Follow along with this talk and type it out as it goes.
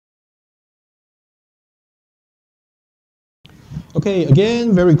Okay,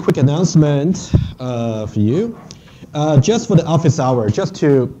 again, very quick announcement for you. Just for the office hour, just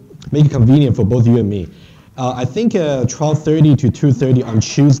to make it convenient for both you and me. I think 12:30 to 2:30 on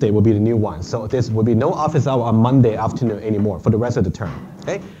Tuesday will be the new one. So there will be no office hour on Monday afternoon anymore for the rest of the term.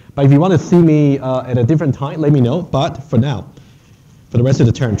 Okay? But if you want to see me at a different time, let me know. But for now, for the rest of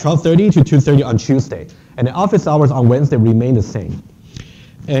the term, 12:30 to 2:30 on Tuesday. And the office hours on Wednesday remain the same.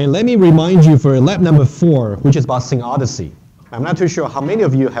 And let me remind you for lab number 4, which is about synodsy. I'm not too sure how many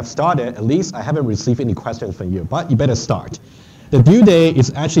of you have started. At least I haven't received any questions from you, but you better start. The due date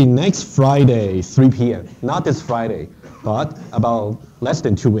is actually next Friday, 3 p.m. Not this Friday, but about less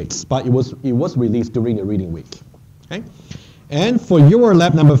than 2 weeks. But it was released during the reading week. Okay? And for your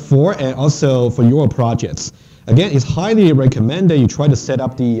lab number 4 and also for your projects, again, it's highly recommended you try to set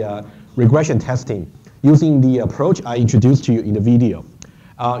up the regression testing using the approach I introduced to you in the video.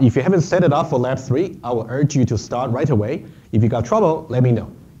 If you haven't set it up for lab 3, I will urge you to start right away. If you got trouble, let me know.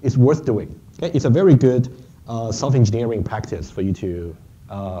 It's worth doing. Okay? It's a very good self-engineering practice for you to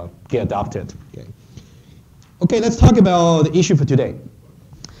get adopted. Okay, let's talk about the issue for today.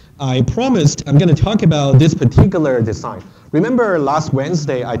 I promised I'm going to talk about this particular design. Remember last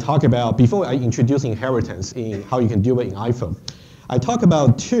Wednesday I talked about, before I introduced inheritance in how you can do it in iPhone, I talked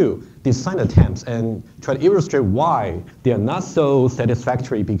about 2 design attempts and try to illustrate why they are not so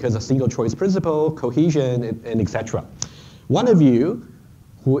satisfactory because of single choice principle, cohesion, and etc. One of you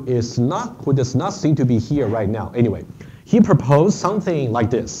who does not seem to be here right now, anyway, he proposed something like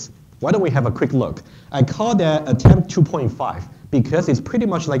this. Why don't we have a quick look? I call that attempt 2.5 because it's pretty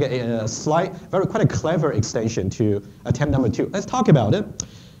much like a quite a clever extension to attempt number 2. Let's talk about it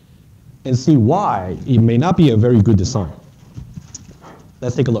and see why it may not be a very good design.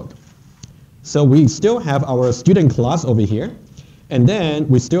 Let's take a look. So we still have our student class over here, and then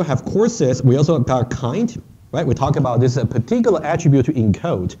we still have courses. We also got kind, right? We talk about this particular attribute to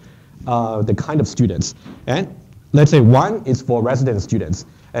encode the kind of students. And let's say 1 is for resident students,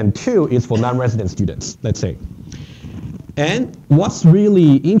 and 2 is for non-resident students, let's say. And what's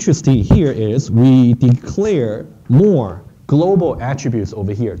really interesting here is we declare more global attributes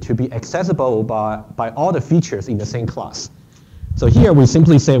over here to be accessible by all the features in the same class. So here we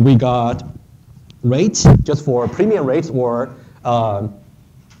simply say we got rate just for premium rates or a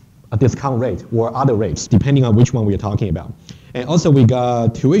discount rate or other rates, depending on which one we're talking about. And also we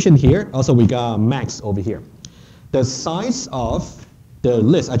got tuition here. Also we got max over here. The size of the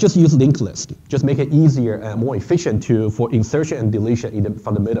list, I just use linked list. Just make it easier and more efficient for insertion and deletion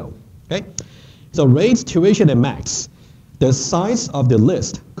from the middle. Okay? So rates, tuition, and max. The size of the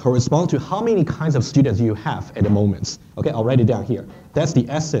list corresponds to how many kinds of students you have at the moment. Okay, I'll write it down here. That's the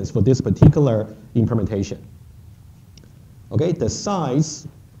essence for this particular implementation. Okay, the size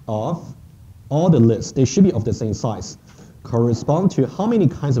of all the lists, they should be of the same size, correspond to how many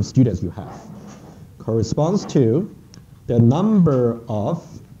kinds of students you have. Corresponds to the number of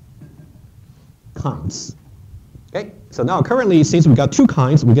kinds. Okay, so now currently, since we got 2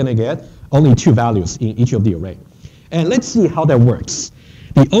 kinds, we're gonna get only 2 values in each of the array. And let's see how that works.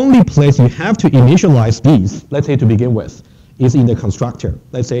 The only place you have to initialize these, let's say to begin with, is in the constructor.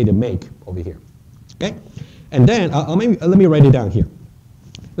 Let's say the make over here. Okay? And then let me write it down here.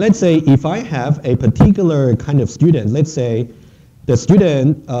 Let's say if I have a particular kind of student, let's say the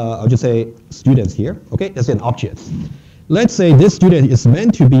student, I'll just say students here. Okay, that's an object. Let's say this student is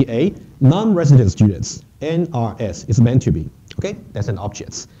meant to be a non-resident student. NRS is meant to be. Okay, that's an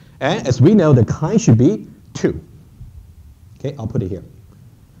object. And as we know, the kind should be 2. Okay, I'll put it here.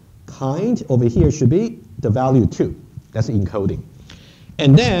 Kind over here should be the value 2. That's encoding.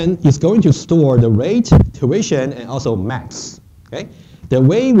 And then it's going to store the rate, tuition, and also max. Okay? The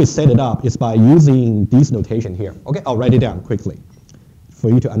way we set it up is by using this notation here. Okay, I'll write it down quickly for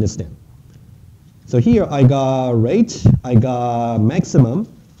you to understand. So here I got rate, I got maximum,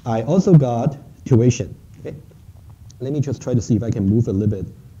 I also got tuition. Okay? Let me just try to see if I can move a little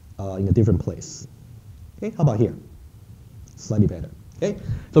bit in a different place. Okay, how about here? Slightly better. Okay,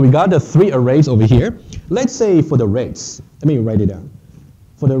 so we got the 3 arrays over here. Let's say for the rates, let me write it down.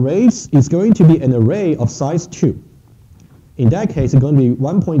 For the rates, it's going to be an array of size 2. In that case, it's going to be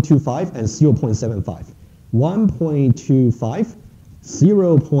 1.25 and 0.75. 1.25,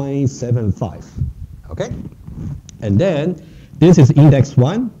 0.75. Okay, and then this is index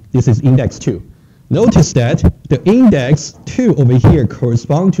 1, this is index 2. Notice that the index 2 over here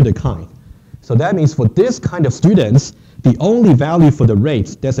corresponds to the kind. So that means for this kind of students, the only value for the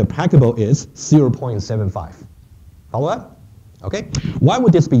rate that's applicable is 0.75. Follow up? Okay. Why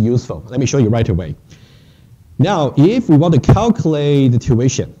would this be useful? Let me show you right away. Now, if we want to calculate the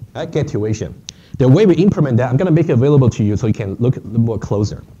tuition, get tuition, The way we implement that, I'm going to make it available to you so you can look a little more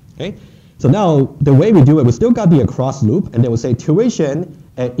closer. Okay? So now, the way we do it, we still got the across loop, and then we say tuition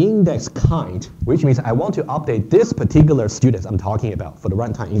at index kind, which means I want to update this particular student I'm talking about for the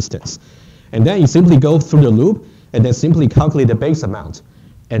runtime instance. And then you simply go through the loop, and then simply calculate the base amount.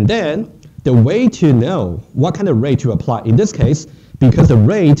 And then, the way to know what kind of rate to apply, in this case, because the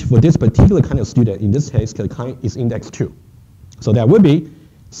rate for this particular kind of student, in this case, the kind is index 2. So that would be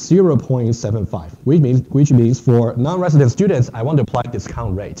 0.75, which means for non-resident students, I want to apply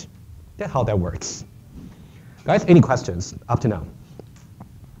discount rate. That's how that works. Guys, any questions up to now?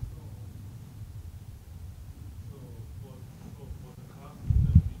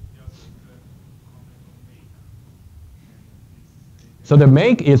 So the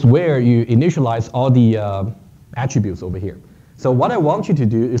make is where you initialize all the attributes over here. So what I want you to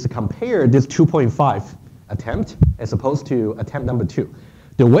do is to compare this 2.5 attempt as opposed to attempt number 2.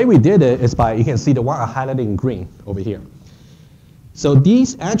 The way we did it is by, you can see the one I highlighted in green over here. So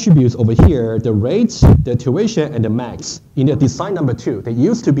these attributes over here, the rate, the tuition, and the max, in the design number 2, they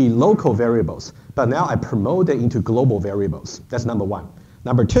used to be local variables, but now I promote it into global variables. That's number 1.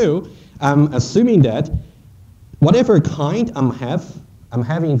 Number 2, I'm assuming that whatever kind I'm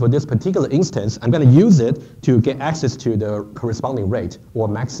having for this particular instance, I'm going to use it to get access to the corresponding rate or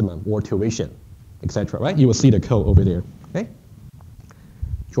maximum or tuition, etc. Right? You will see the code over there. Okay?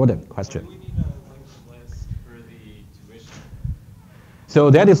 Jordan, question. We need a length list for the tuition. So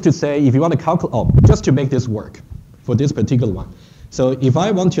that is to say, if you want to calculate, just to make this work for this particular one. So if I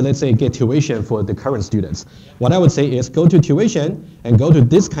want to, let's say, get tuition for the current students, what I would say is go to tuition and go to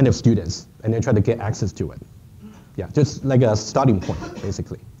this kind of students and then try to get access to it. Yeah, just like a starting point,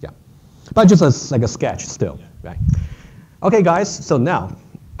 basically. Yeah, but just like a sketch still, right? Okay, guys. So now,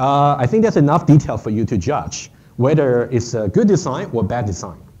 I think that's enough detail for you to judge whether it's a good design or bad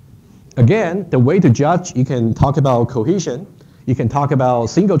design. Again, the way to judge, you can talk about cohesion, you can talk about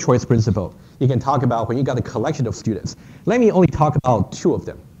single choice principle, you can talk about when you got a collection of students. Let me only talk about 2 of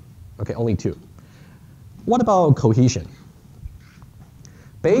them. Okay, only 2. What about cohesion?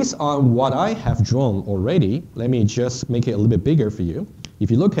 Based on what I have drawn already, let me just make it a little bit bigger for you. If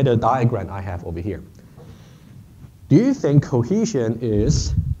you look at the diagram I have over here, do you think cohesion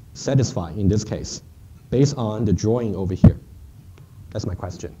is satisfied in this case, based on the drawing over here? That's my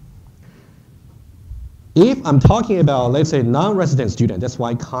question. If I'm talking about, let's say, non-resident student, that's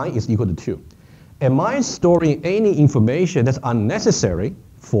why kind is equal to 2. Am I storing any information that's unnecessary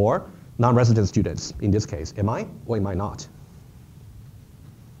for non-resident students in this case? Am I or am I not?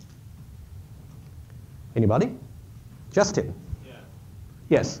 Anybody? Justin? Yeah.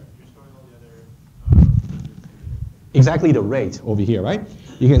 Yes? You're storing all the other exactly the rate over here, right?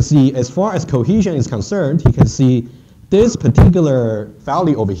 You can see as far as cohesion is concerned, you can see this particular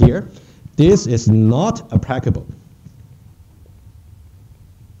value over here, this is not applicable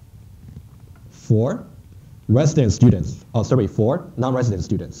for resident students. Oh, sorry, for non-resident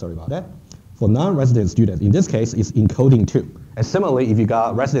students. Sorry about that. For non-resident students, in this case, it's encoding 2. And similarly, if you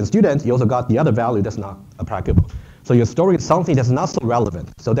got resident students, you also got the other value that's not applicable. So you're storing something that's not so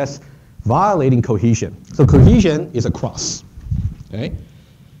relevant. So that's violating cohesion. So cohesion is a cross. Okay?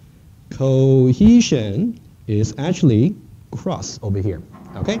 Cohesion is actually cross over here.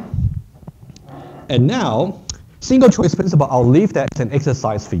 Okay? And now, single choice principle, I'll leave that as an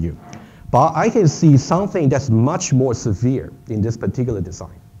exercise for you. But I can see something that's much more severe in this particular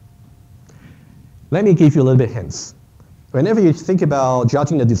design. Let me give you a little bit hints. Whenever you think about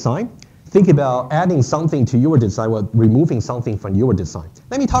judging the design, think about adding something to your design or removing something from your design.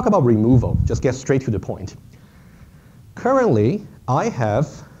 Let me talk about removal, just get straight to the point. Currently, I have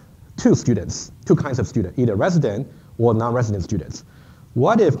 2 students, 2 kinds of students, either resident or non-resident students.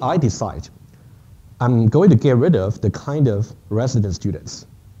 What if I decide I'm going to get rid of the kind of resident students?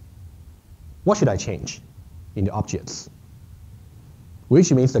 What should I change in the objects?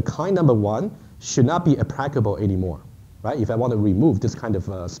 Which means the kind number 1 should not be applicable anymore, right? If I want to remove this kind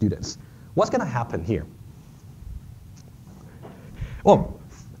of students. What's going to happen here? Well,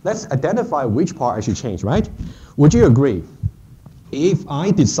 let's identify which part I should change, right? Would you agree? If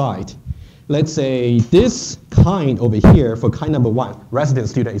I decide, let's say this kind over here for kind number 1, resident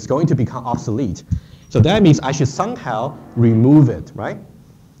student, is going to become obsolete. So that means I should somehow remove it, right?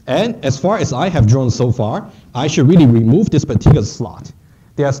 And as far as I have drawn so far, I should really remove this particular slot.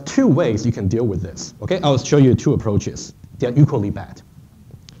 There's 2 ways you can deal with this, okay? I'll show you 2 approaches. They're equally bad.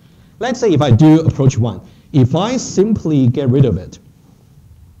 Let's say if I do approach 1, if I simply get rid of it,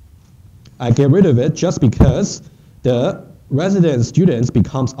 I get rid of it just because the resident students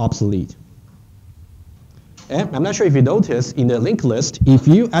becomes obsolete. And I'm not sure if you noticed in the linked list, if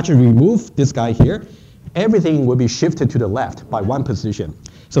you actually remove this guy here, everything will be shifted to the left by 1 position.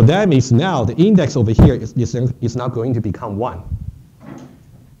 So that means now the index over here is now going to become 1.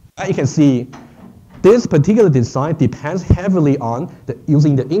 You can see this particular design depends heavily on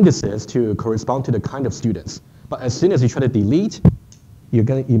using the indices to correspond to the kind of students. But as soon as you try to delete, you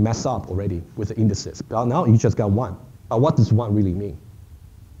mess up already with the indices. But now you just got 1. But what does 1 really mean?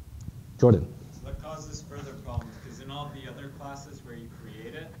 Jordan. So that causes further problems, because in all the other classes where you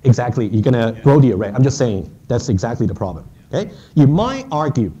create it. Exactly, you're gonna grow the array. I'm just saying that's exactly the problem. Okay? You might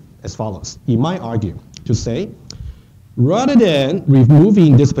argue as follows. You might argue to say, rather than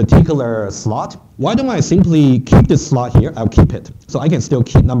removing this particular slot, why don't I simply keep this slot here? I'll keep it. So I can still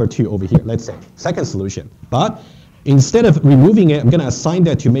keep number 2 over here, let's say. Second solution. But instead of removing it, I'm going to assign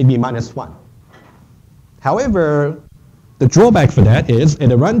that to maybe -1. However, the drawback for that is at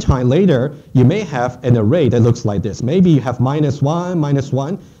the runtime later, you may have an array that looks like this. Maybe you have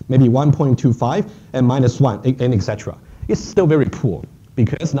 -1, maybe 1.25, and -1, and etc. It's still very poor,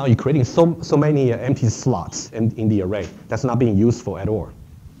 because now you're creating so many empty slots in the array that's not being useful at all.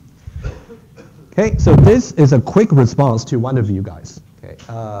 Okay, so this is a quick response to one of you guys. Okay,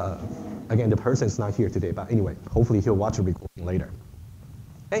 again, the person is not here today, but anyway, hopefully he'll watch the recording later.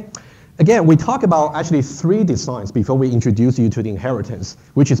 Okay, again, we talk about actually 3 designs before we introduce you to the inheritance,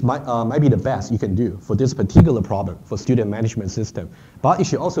 which is might be the best you can do for this particular problem for student management system. But you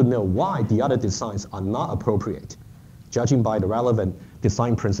should also know why the other designs are not appropriate, judging by the relevant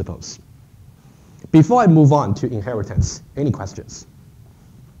design principles. Before I move on to inheritance, any questions?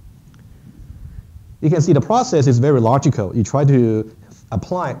 You can see the process is very logical. You try to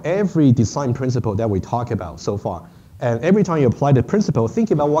apply every design principle that we talk about so far. And every time you apply the principle, think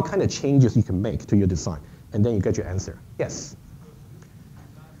about what kind of changes you can make to your design. And then you get your answer. Yes?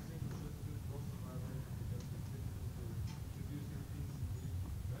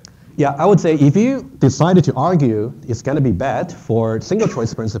 Yeah, I would say if you decided to argue it's going to be bad for single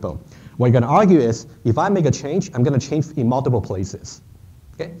choice principle, what you're going to argue is, if I make a change, I'm going to change in multiple places.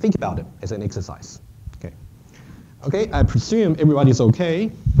 Okay, think about it as an exercise. Okay, okay, I presume everybody's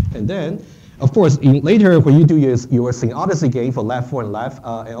okay. And then, of course, later when you do your syncodicy gain for left, for and left,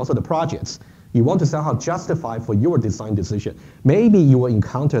 and also the projects, you want to somehow justify for your design decision. Maybe you will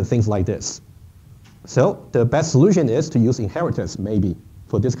encounter things like this. So the best solution is to use inheritance, maybe,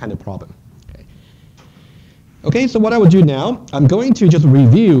 for this kind of problem. Okay. Okay, so what I will do now, I'm going to just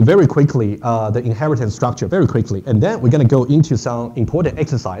review very quickly the inheritance structure very quickly, and then we're going to go into some important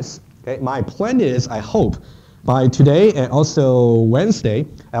exercise. Okay, my plan is, I hope, by today and also Wednesday,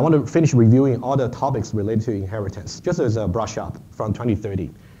 I want to finish reviewing all the topics related to inheritance, just as a brush up from 2030.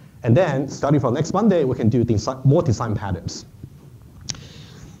 And then, starting from next Monday, we can do more design patterns.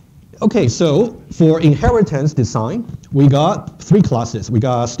 Okay, so for inheritance design, we got 3 classes. We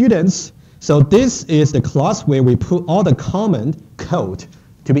got students. So this is the class where we put all the common code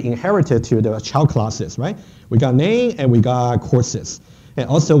to be inherited to the child classes, right? We got name and we got courses. And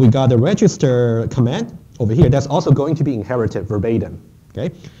also we got the register command over here. That's also going to be inherited verbatim,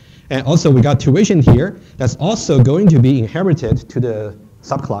 okay? And also we got tuition here. That's also going to be inherited to the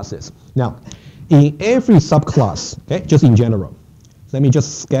subclasses. Now, in every subclass, okay, just in general, let me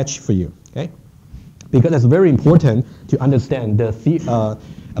just sketch for you, okay? Because it's very important to understand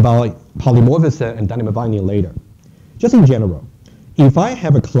about polymorphism and dynamic binding later. Just in general, if I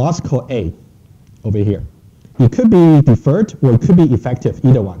have a class called A over here, it could be deferred or it could be effective,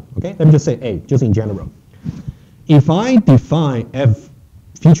 either one, okay? Let me just say A, just in general. If I define F,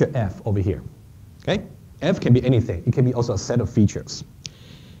 feature F over here, okay? F can be anything. It can be also a set of features.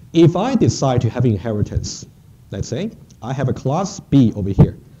 If I decide to have inheritance, let's say, I have a class B over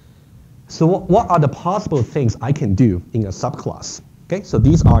here. So what are the possible things I can do in a subclass? Okay, so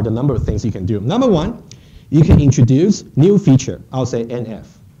these are the number of things you can do. Number 1, you can introduce new feature. I'll say NF.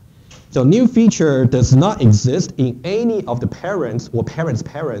 So new feature does not exist in any of the parents or parents'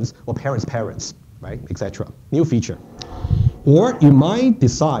 parents or parents' parents, right, etc. New feature. Or you might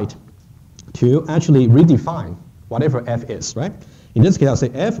decide to actually redefine whatever F is, right? In this case, I'll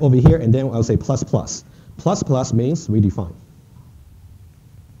say F over here, and then I'll say plus plus. Plus plus means redefine.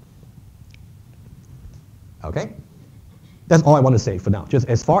 Okay? That's all I want to say for now. Just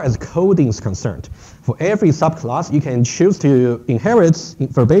as far as coding is concerned, for every subclass, you can choose to inherit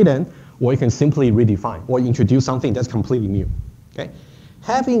verbatim, or you can simply redefine, or introduce something that's completely new. Okay?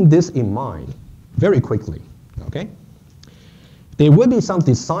 Having this in mind, very quickly, okay? There will be some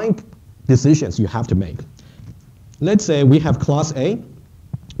design decisions you have to make. Let's say we have class A,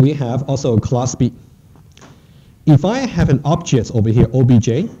 we have also class B. If I have an object over here,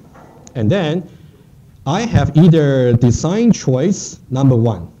 OBJ, and then I have either design choice number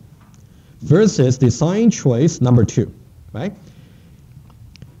 1 versus design choice number 2, right?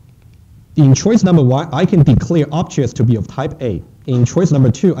 In choice number 1, I can declare objects to be of type A. In choice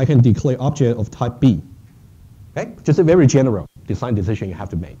number 2, I can declare object of type B. Okay? Just a very general design decision you have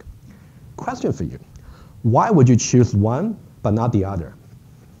to make. Question for you. Why would you choose one but not the other?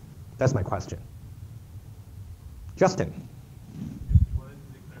 That's my question. Justin. If you wanted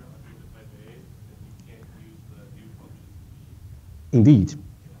to declare object of type A, then you can't use the new function B. Indeed.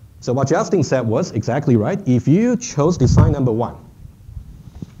 So what Justin said was exactly right. If you chose design number 1,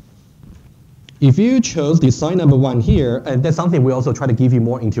 if you chose design number 1 here, and that's something we also try to give you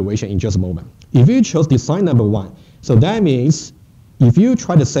more intuition in just a moment. If you chose design number 1, so that means if you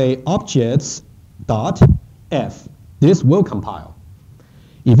try to say objects dot f, this will compile.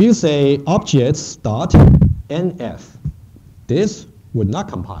 If you say objects dot nf, this would not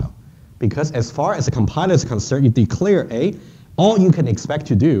compile. Because as far as the compiler is concerned, you declare A, all you can expect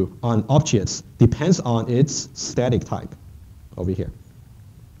to do on objects depends on its static type over here.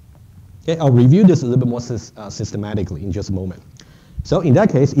 Okay, I'll review this a little bit more systematically in just a moment. So in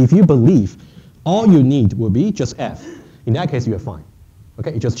that case, if you believe all you need will be just f, in that case, you're fine.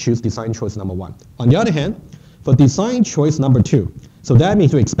 Okay, you just choose design choice number 1. On the other hand, for design choice number 2, so that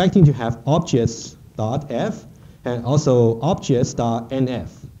means you're expecting to have objects.f and also objects.nf.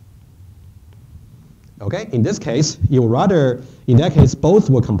 Okay, in this case, you rather, in that case, both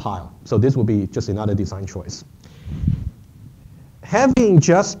will compile. So this will be just another design choice. Having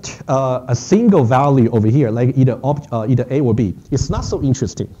just a single value over here, like either A or B, it's not so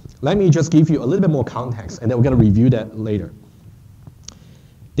interesting. Let me just give you a little bit more context, and then we're going to review that later.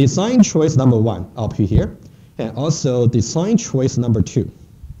 Design choice number 1 up here, and also design choice number 2.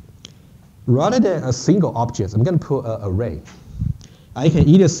 Rather than a single object, I'm going to put an array. I can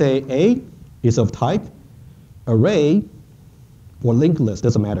either say A is of type array or linked list,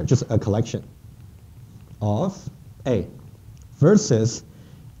 doesn't matter, just a collection of A versus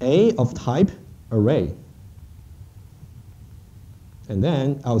A of type array. And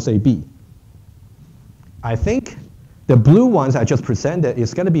then I'll say B. I think the blue ones I just presented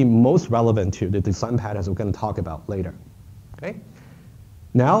is going to be most relevant to the design patterns we're going to talk about later. Okay?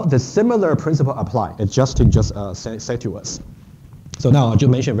 Now, the similar principle apply, as Justin just said to us. So now I'll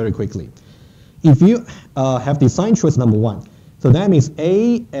just mention very quickly. If you have design choice number 1, so that means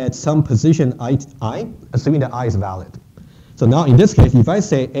A at some position I, assuming that I is valid. So now in this case, if I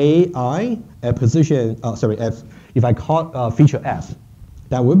say AI at position, F, if I call feature F,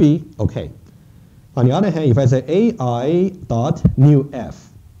 that would be okay. On the other hand, if I say AI dot new F,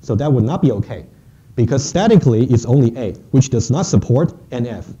 so that would not be okay, because statically it's only A, which does not support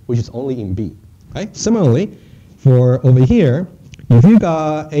NF, which is only in B. Right? Similarly, for over here, if you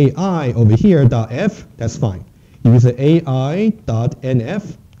got AI over here dot F, that's fine. If you say AI dot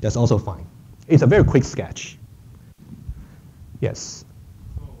NF, that's also fine. It's a very quick sketch. Yes.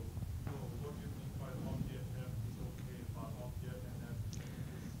 So what do you mean by object F is okay, but object NF is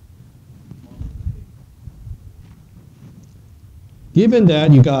not okay? Given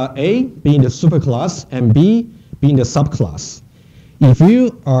that you got A being the superclass and B being the subclass, if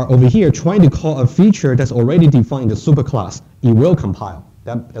you are over here trying to call a feature that's already defined in the superclass, it will compile.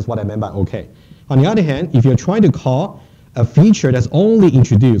 That's what I meant by okay. On the other hand, if you're trying to call a feature that's only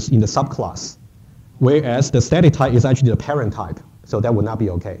introduced in the subclass, whereas the static type is actually the parent type, so that would not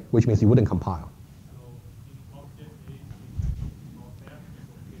be okay, which means it wouldn't compile. So in object A, not F is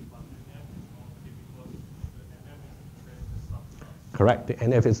okay, but NF is not okay because the NF is declared in the subclass. Correct. The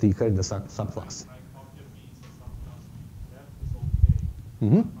NF is declared in the subclass. Like object B is a subclass, F is okay.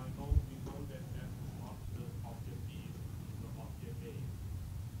 Mm-hmm. We know that F is not the object B, it's the object A.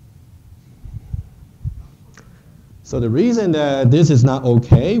 So the reason that this is not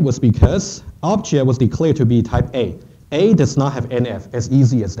okay was because object was declared to be type A. A does not have NF, as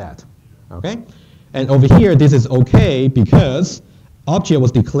easy as that. Okay? And over here, this is okay because object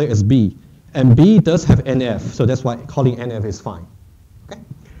was declared as B. And B does have NF, so that's why calling NF is fine. Okay?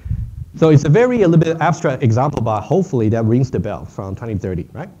 So it's a little bit abstract example, but hopefully that rings the bell from 2030,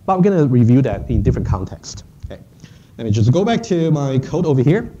 right? But we're going to review that in different context. Okay? Let me just go back to my code over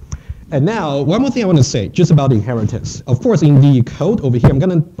here. And now, one more thing I want to say, just about inheritance. Of course, in the code over here, I'm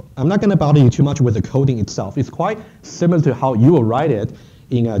not going to bother you too much with the coding itself. It's quite similar to how you will write it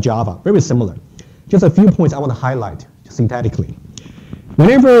in Java, very similar. Just a few points I want to highlight syntactically.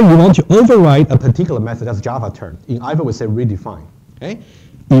 Whenever you want to override a particular method, that's Java term. In Ivor, we say redefine. Okay?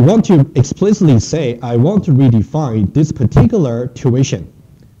 You want to explicitly say, I want to redefine this particular tuition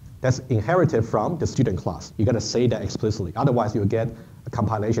that's inherited from the student class. You got to say that explicitly. Otherwise, you'll get a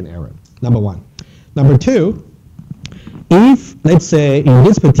compilation error, number 1. Number two, if, let's say, in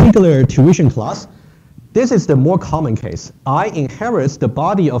this particular tuition class, this is the more common case. I inherit the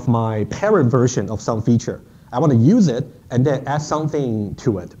body of my parent version of some feature. I want to use it and then add something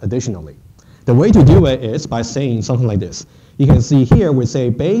to it additionally. The way to do it is by saying something like this. You can see here we say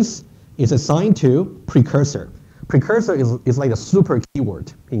base is assigned to precursor. Precursor is like a super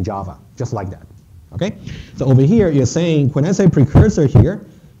keyword in Java, just like that. Okay? So over here, you're saying, when I say precursor here,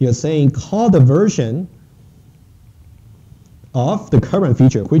 you're saying call the version of the current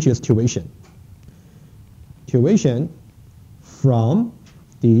feature, which is tuition. Tuition from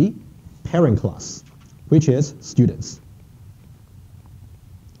the parent class, which is students.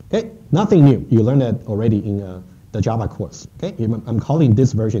 Okay, nothing new. You learned that already in the Java course. Okay, I'm calling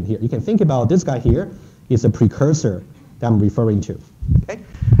this version here. You can think about this guy here is a precursor that I'm referring to. Okay,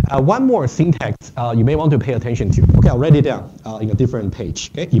 one more syntax you may want to pay attention to. Okay, I'll write it down in a different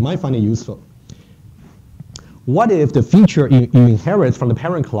page. Okay, you might find it useful. What if the feature you inherit from the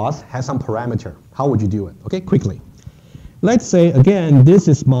parent class has some parameter? How would you do it? Okay, quickly. Let's say, again, this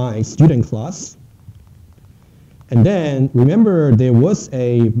is my student class. And then remember there was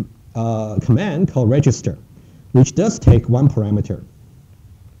a command called register, which does take one parameter.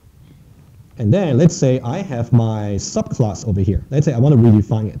 And then let's say I have my subclass over here. Let's say I want to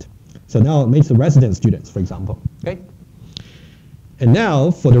redefine it. So now it makes the resident students, for example. Okay? And now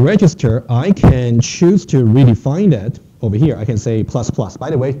for the register, I can choose to redefine that over here. I can say plus plus.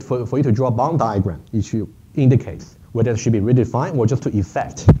 By the way, for you to draw a bound diagram, it should indicate whether it should be redefined or just to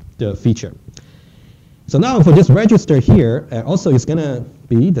effect the feature. So now for this register here, also it's going to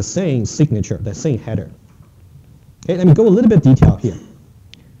be the same signature, the same header. Okay, let me go a little bit detailed here.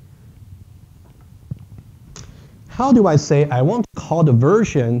 How do I say I want to call the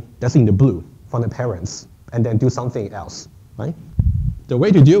version that's in the blue from the parents and then do something else, right? The way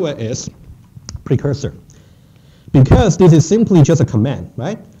to do it is precursor. Because this is simply just a command,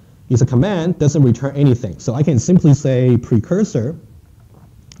 right? It's a command, doesn't return anything. So I can simply say precursor,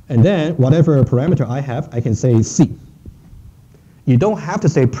 and then whatever parameter I have, I can say C. You don't have to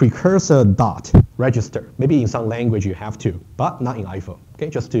say precursor dot register. Maybe in some language you have to, but not in iPhone, okay?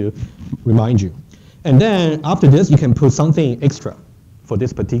 Just to remind you. And then after this, you can put something extra for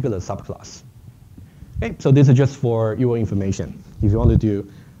this particular subclass. Okay, so this is just for your information. If you want to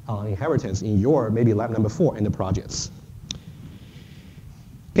do inheritance in your maybe lab number 4 in the projects.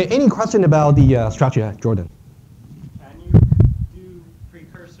 Okay, any question about the structure, Jordan? Can you do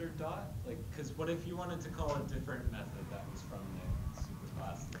precursor dot? Like, because what if you wanted to call a different method that was from the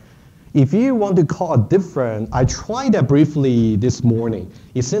superclass? If you want to call a different, I tried that briefly this morning.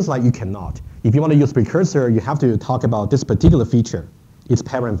 It seems like you cannot. If you want to use precursor, you have to talk about this particular feature, its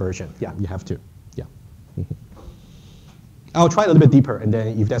parent version. Yeah, you have to. Yeah. Mm-hmm. I'll try a little bit deeper, and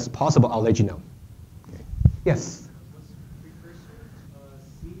then if that's possible, I'll let you know. Okay. Yes? Was precursor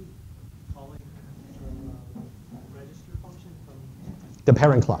C calling the register function from The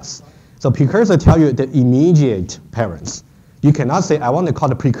parent class. So precursor tell you the immediate parents. You cannot say, I want to call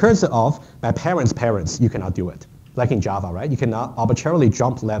the precursor of my parents' parents. You cannot do it. Like in Java, right? You cannot arbitrarily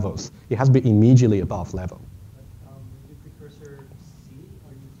jump levels. It has to be immediately above level. the precursor C?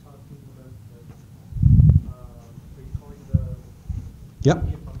 Are you talking about the, are you calling the Yep.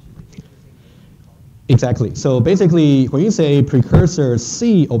 immediate function that takes the same name as you call it? Exactly. So basically, when you say precursor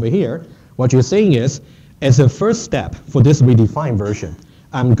C over here, what you're saying is, as a first step for this redefined version,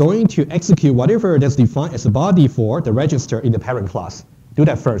 I'm going to execute whatever that's defined as a body for the register in the parent class. Do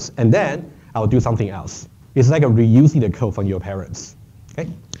that first, and then I'll do something else. It's like a reusing the code from your parents.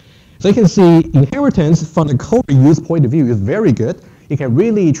 Okay? So you can see inheritance from the code reuse point of view is very good. You can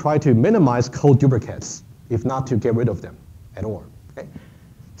really try to minimize code duplicates, if not to get rid of them at all. Okay?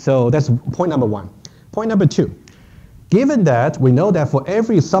 So that's point number 1. Point number 2. Given that we know that for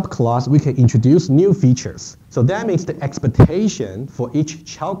every subclass we can introduce new features, so that means the expectation for each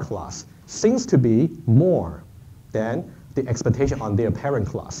child class seems to be more than the expectation on their parent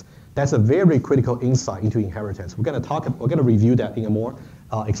class. That's a very critical insight into inheritance. We're going to review that in a more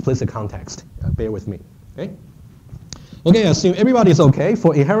explicit context. Bear with me. Okay. Okay. Assume everybody is okay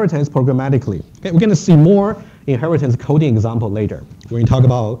for inheritance programmatically. Okay. We're going to see more inheritance coding example later. We're going to talk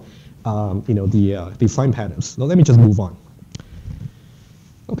about the sign patterns. So let me just move on.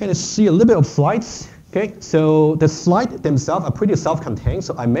 Okay. Let's see a little bit of slides. Okay. So the slides themselves are pretty self-contained.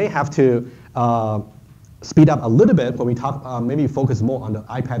 So I may have to speed up a little bit when we talk, maybe focus more on the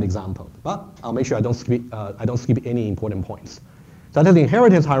iPad example, but I'll make sure I don't skip any important points. So that's the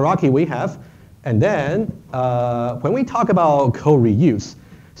inheritance hierarchy we have, and then when we talk about code reuse,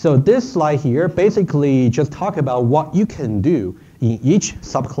 so this slide here basically just talk about what you can do in each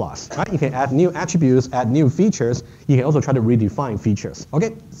subclass, right? You can add new attributes, add new features. You can also try to redefine features,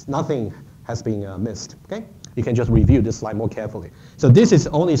 okay? Nothing has been missed, okay? You can just review this slide more carefully. So this is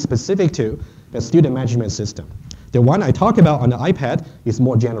only specific to the student management system. The one I talk about on the iPad is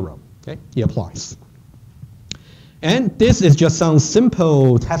more general, okay? It applies. And this is just some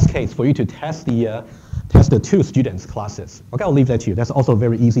simple test case for you to test the two students' classes. Okay, I'll leave that to you. That's also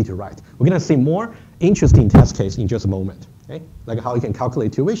very easy to write. We're going to see more interesting test case in just a moment. Okay, like how you can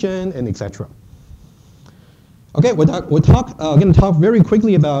calculate tuition and etc. Okay, we're going to talk very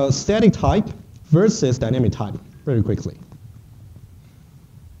quickly about static type versus dynamic type. Very quickly.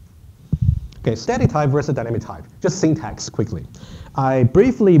 Okay, static type versus dynamic type. Just syntax quickly. I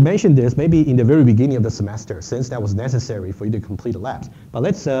briefly mentioned this maybe in the very beginning of the semester, since that was necessary for you to complete the labs. But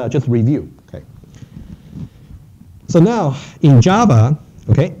let's just review. Okay. So now in Java,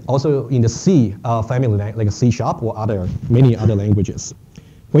 okay, also in the C family, like a C# or many other languages,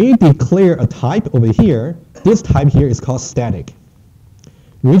 when you declare a type over here, this type here is called static,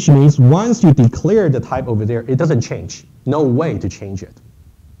 which means once you declare the type over there, it doesn't change. No way to change it.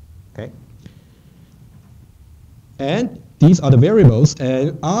 Okay. And these are the variables,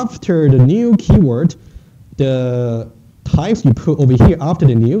 and after the new keyword, the types you put over here after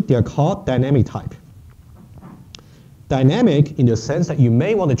the new, they are called dynamic type. Dynamic in the sense that you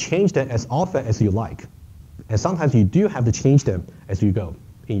may want to change them as often as you like. And sometimes you do have to change them as you go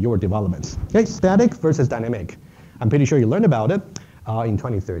in your developments. Okay, static versus dynamic. I'm pretty sure you learned about it in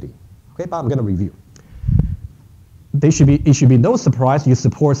 2030. Okay, but I'm going to review. It should be no surprise you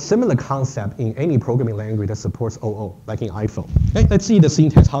support similar concept in any programming language that supports OO, like in iPhone. Okay, let's see the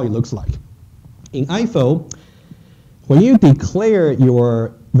syntax, how it looks like. In iPhone, when you declare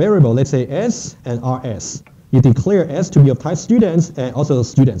your variable, let's say S and RS, you declare S to be of type students and also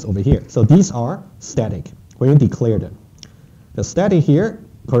students over here. So these are static when you declare them. The static here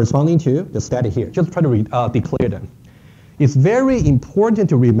corresponding to the static here. Just try to declare them. It's very important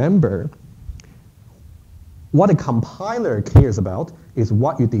to remember what a compiler cares about is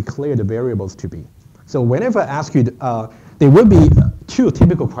what you declare the variables to be. So whenever I ask you, there will be two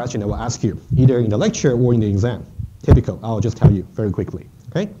typical questions I will ask you, either in the lecture or in the exam. Typical, I'll just tell you very quickly,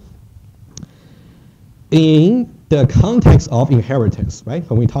 okay? In the context of inheritance, right?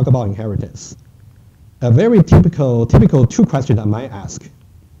 When we talk about inheritance, a very typical two questions I might ask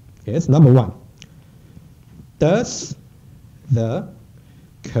is, number one, does the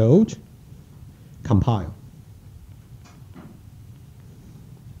code compile?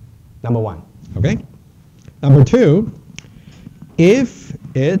 Number one, okay? Number two, if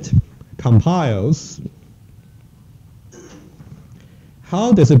it compiles,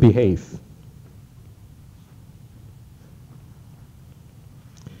 how does it behave?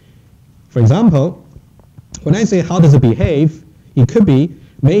 For example, when I say how does it behave, it could be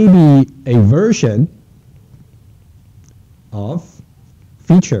maybe a version of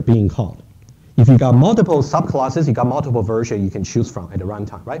feature being called. If you got multiple subclasses, you got multiple versions you can choose from at the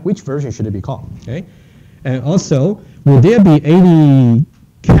runtime, right? Which version should it be called, okay? And also, will there be any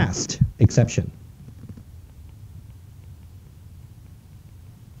cast exception?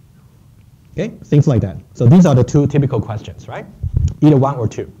 Okay, things like that. So these are the two typical questions, right? Either one or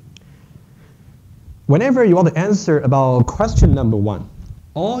two. Whenever you want to answer about question number one,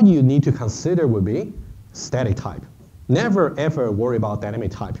 all you need to consider would be static type. Never ever worry about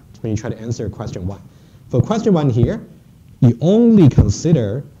dynamic type when you try to answer question one. For question one here, you only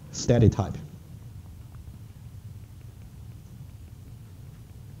consider static type.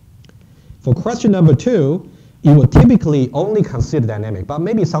 For question number two, you will typically only consider dynamic, but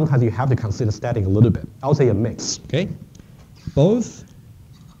maybe sometimes you have to consider static a little bit. I would say a mix, okay? Both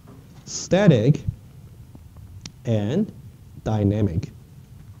static and dynamic.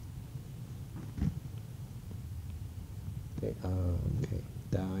 Okay,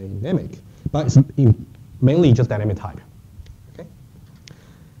 dynamic, but it's mainly just dynamic type. Okay,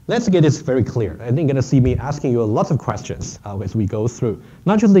 let's get this very clear. I think you're gonna see me asking you lots of questions as we go through,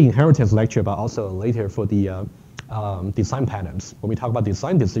 not just the inheritance lecture, but also later for the design patterns. When we talk about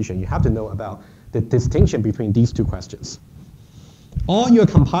design decision, you have to know about the distinction between these two questions. All your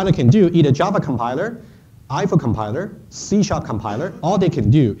compiler can do, either Java compiler, iPhone compiler, C# compiler, all they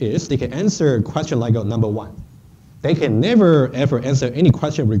can do is they can answer a question like number one. They can never ever answer any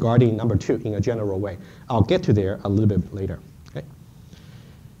question regarding number two in a general way. I'll get to there a little bit later. Okay.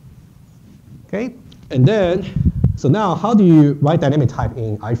 Okay. And then, so now how do you write dynamic type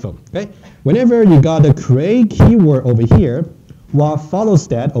in iPhone? Okay. Whenever you got the create keyword over here, what follows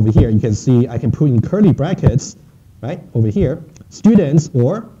that over here, you can see I can put in curly brackets, right, over here, students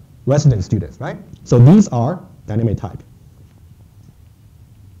or resident students, right? So these are dynamic type.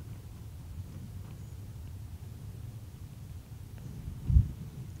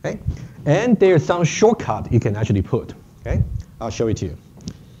 Okay? And there's some shortcut you can actually put. Okay? I'll show it to you.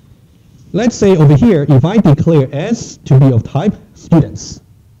 Let's say over here, if I declare S to be of type students,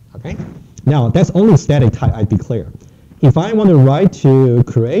 okay? Now, that's only static type I declare. If I want to write to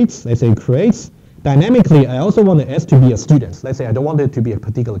create, let's say creates, dynamically, I also want the S to be a student. Let's say I don't want it to be a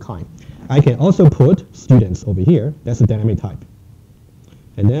particular kind. I can also put students over here. That's a dynamic type.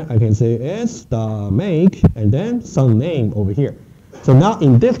 And then I can say S.make, and then some name over here. So now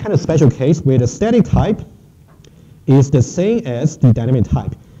in this kind of special case, where the static type is the same as the dynamic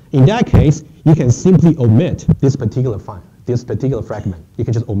type, in that case, you can simply omit this particular file, this particular fragment. You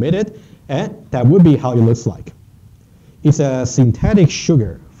can just omit it, and that would be how it looks like. It's a syntactic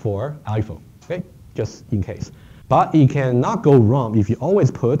sugar for iPhone, okay? Just in case. But it cannot go wrong if you always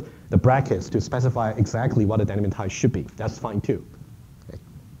put the brackets to specify exactly what the dynamic type should be. That's fine too. Okay.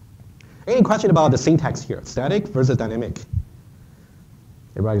 Any question about the syntax here? Static versus dynamic?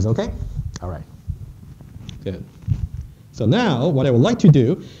 Everybody's okay? All right. Good. So now, what I would like to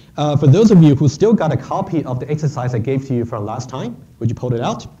do, for those of you who still got a copy of the exercise I gave to you from last time, would you pull it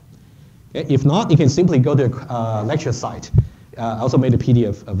out? Okay. If not, you can simply go to the lecture site. I also made a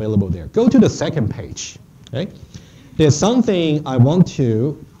PDF available there. Go to the second page. Okay. There's something I want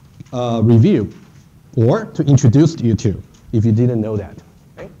to review or to introduce you to, if you didn't know that.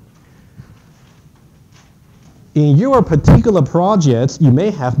 Okay. In your particular projects, you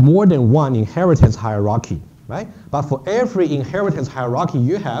may have more than one inheritance hierarchy. Right? But for every inheritance hierarchy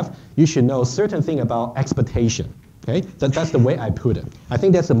you have, you should know a certain thing about expectation. Okay? That's the way I put it. I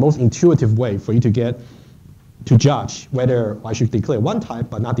think that's the most intuitive way for you to judge whether I should declare one type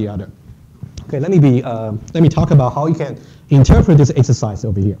but not the other. Okay, let me talk about how you can interpret this exercise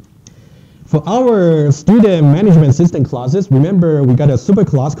over here. For our student management system classes, remember we got a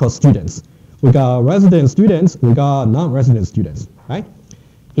superclass called students. We got resident students, we got non-resident students, right?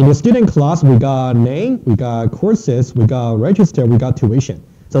 In the student class, we got name, we got courses, we got register, we got tuition.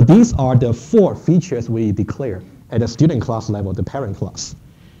 So these are the 4 features we declare at the student class level, the parent class.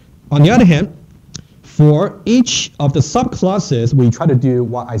 On the other hand, for each of the subclasses, we try to do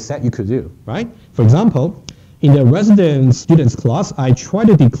what I said you could do, right? For example, in the resident students class, I try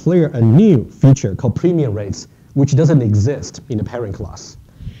to declare a new feature called premium rates, which doesn't exist in the parent class.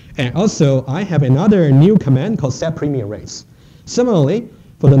 And also, I have another new command called set premium rates. Similarly,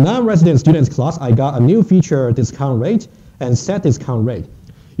 for the non-resident students class, I got a new feature discount rate and set discount rate.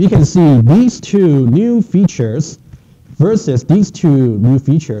 You can see these 2 new features versus these 2 new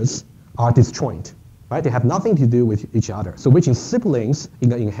features are disjoint, right? They have nothing to do with each other. So which is siblings in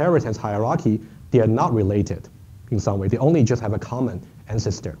the inheritance hierarchy, they are not related in some way. They only just have a common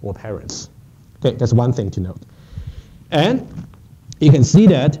ancestor or parents. Okay, that's one thing to note. And you can see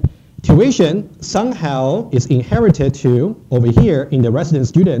that tuition somehow is inherited to over here in the resident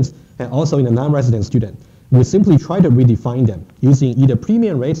students and also in the non-resident student. We simply try to redefine them using either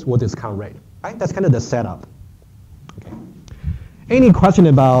premium rates or discount rate. Right? That's kind of the setup. Okay. Any question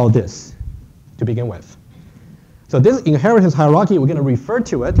about this to begin with? So this inheritance hierarchy, we're going to refer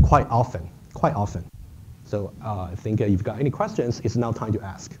to it quite often. So I think if you've got any questions, it's now time to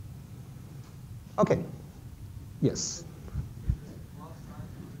ask. Okay. Yes.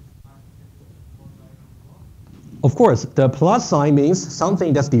 Of course, the plus sign means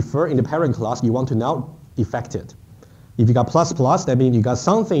something that's deferred in the parent class, you want to now effect it. If you got plus plus, that means you got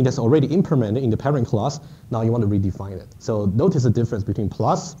something that's already implemented in the parent class, now you want to redefine it. So notice the difference between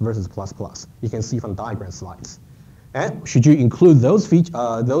plus versus plus plus. You can see from diagram slides. And should you include those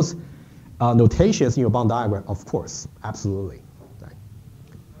notations in your bound diagram? Of course, absolutely. Right.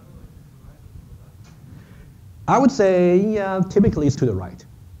 I would say, yeah, typically it's to the right.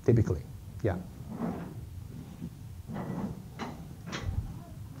 Typically, yeah.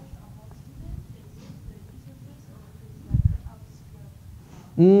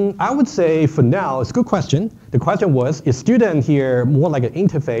 I would say for now, it's a good question. The question was, is student here more like an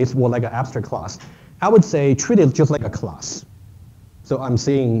interface, more like an abstract class? I would say treat it just like a class. So I'm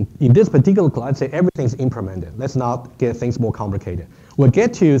saying in this particular class, say everything's implemented. Let's not get things more complicated. We'll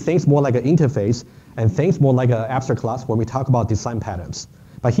get to things more like an interface and things more like an abstract class when we talk about design patterns.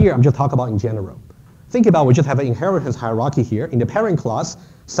 But here, I'm just talking about in general. Think about we just have an inheritance hierarchy here. In the parent class,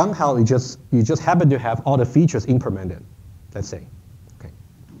 somehow you just happen to have all the features implemented, let's say.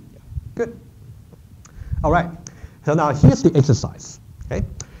 Good. All right. So now here's the exercise. Okay.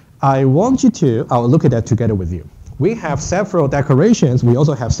 I want you to, I'll look at that together with you. We have several declarations. We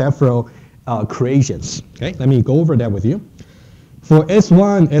also have several creations. Okay. Let me go over that with you. For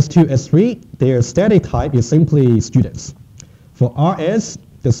S1, S2, S3, their static type is simply students. For RS,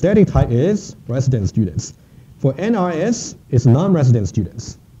 the static type is resident students. For NRS, it's non-resident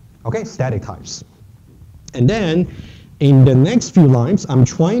students. Okay, static types. And then in the next few lines, I'm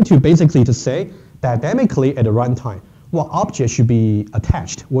trying to basically to say dynamically at the runtime, what object should be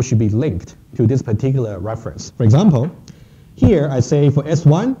attached, what should be linked to this particular reference. For example, here I say for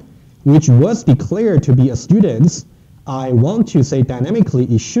S1, which was declared to be a student, I want to say dynamically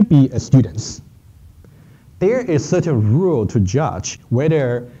it should be a student. There is certain rule to judge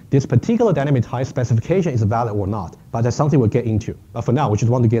whether this particular dynamic type specification is valid or not, but that's something we'll get into. But for now, we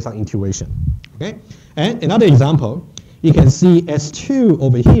just want to get some intuition. Okay? And another example, you can see S2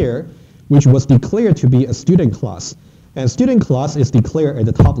 over here, which was declared to be a student class. And student class is declared at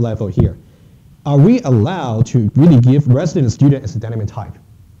the top level here. Are we allowed to really give resident student as a dynamic type?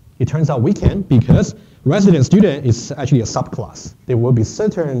 It turns out we can, because resident student is actually a subclass. There will be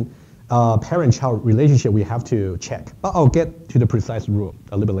certain parent-child relationship we have to check. But I'll get to the precise rule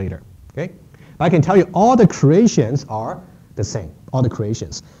a little bit later. Okay? But I can tell you all the creations are the same, all the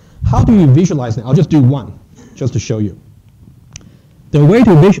creations. How do you visualize them? I'll just do one, just to show you. The way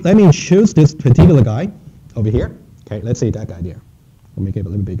to let me choose this particular guy over here. Okay, let's say that guy there. I'll make it a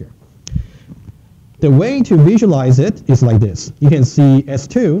little bigger. The way to visualize it is like this. You can see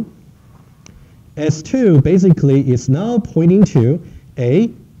S2. S2 basically is now pointing to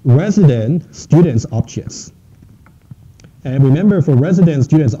a resident students objects. And remember, for resident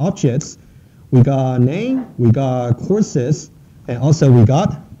students objects, we got name, we got courses, and also we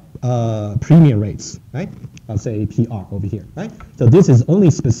got premium rates, right? I'll say PR over here, right? So this is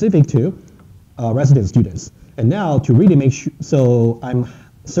only specific to resident students. And now to really make sure, so I'm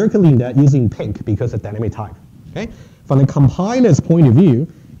circling that using pink because of dynamic type, okay? From the compiler's point of view,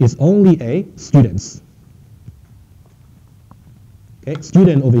 it's only a students. Okay,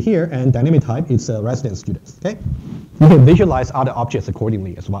 student over here, and dynamic type is a resident students, okay? You can visualize other objects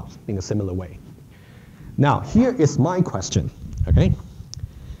accordingly as well, in a similar way. Now, here is my question, okay?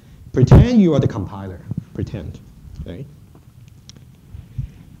 Pretend you are the compiler, pretend, okay?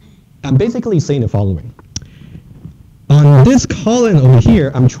 I'm basically saying the following. On this column over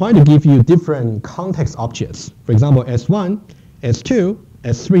here, I'm trying to give you different context objects. For example, S1, S2,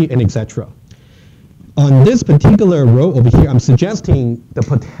 S3, and etc. On this particular row over here, I'm suggesting the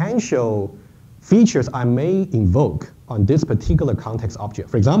potential features I may invoke on this particular context object.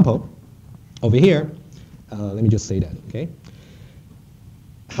 For example, over here, let me just say that, okay?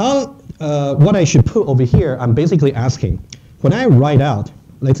 What I should put over here, I'm basically asking, when I write out,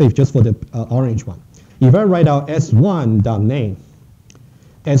 let's say just for the orange one, if I write out s1.name,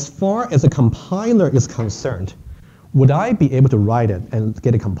 as far as the compiler is concerned, would I be able to write it and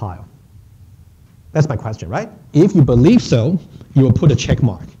get it compiled? That's my question, right? If you believe so, you will put a check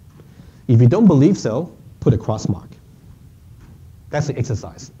mark. If you don't believe so, put a cross mark. That's the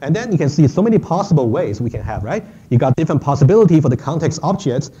exercise. And then you can see so many possible ways we can have, right? You got different possibility for the context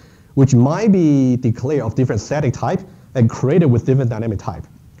objects, which might be declared of different static type and created with different dynamic type.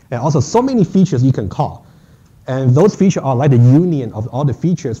 And also so many features you can call. And those features are like the union of all the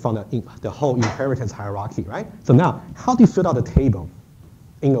features from the whole inheritance hierarchy, right? So now, how do you fill out the table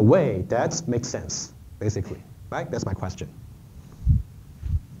in a way that makes sense, basically, right? That's my question.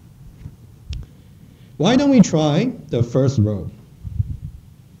 Why don't we try the first row?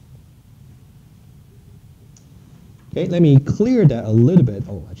 Okay, let me clear that a little bit.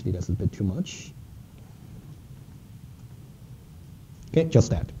 Oh, actually, that's a bit too much. Okay,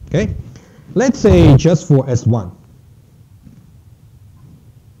 just that, okay? Let's say just for S1.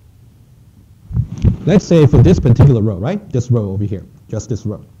 Let's say for this particular row, right? This row over here, just this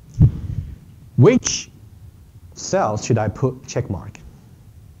row. Which cells should I put check mark?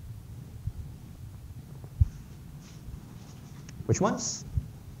 Which ones?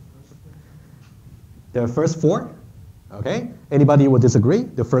 The first four? Okay, anybody would disagree?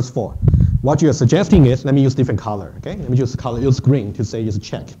 The first four. What you're suggesting is, let me use different color, okay? Let me use green to say it's a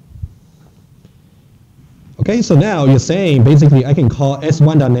check. Okay, so now you're saying, basically, I can call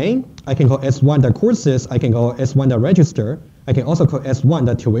s1.name, I can call s1.courses, I can call s1.register, I can also call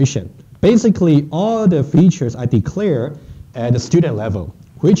s1.tuition. Basically, all the features I declare at the student level,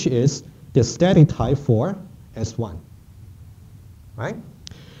 which is the static type for S1, right?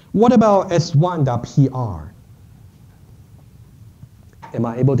 What about s1.pr? Am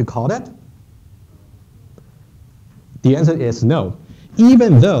I able to call that? The answer is no.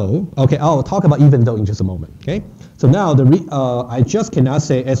 Even though, okay, I'll talk about even though in just a moment, okay? So now I just cannot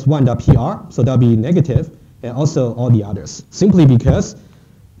say s1.pr, so that'll be negative, and also all the others, simply because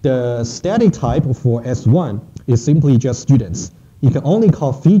the static type for S1 is simply just students. You can only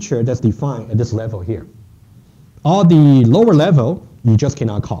call feature that's defined at this level here. All the lower level, you just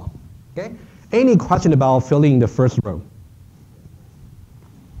cannot call, okay? Any question about filling the first row?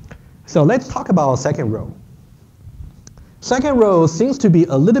 So let's talk about second row. Second row seems to be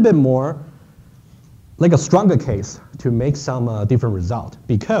a little bit more like a stronger case to make some different result,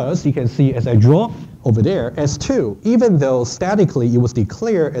 because you can see as I draw over there, S2, even though statically it was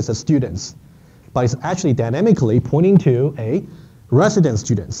declared as a students, but it's actually dynamically pointing to a resident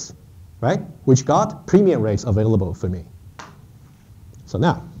students, right? Which got premium rates available for me. So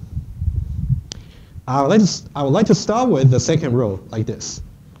now, I would like to start with the second row like this.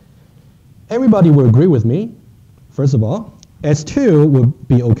 Everybody will agree with me. First of all, S2 would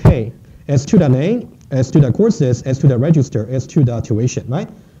be okay. S2.name, S2.courses, S2.register, S2.tuition, right?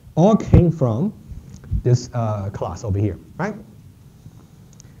 All came from this class over here, right?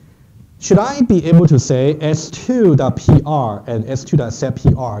 Should I be able to say S2.pr and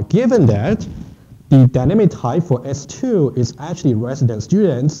S2.setPR, given that the dynamic type for S2 is actually resident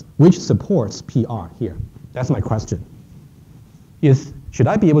students, which supports PR here? That's my question. Should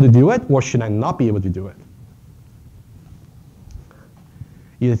I be able to do it, or should I not be able to do it?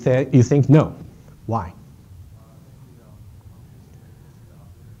 You think no. Why?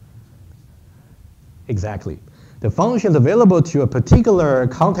 Exactly. The functions available to a particular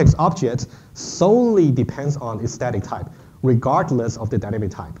context object solely depends on its static type, regardless of the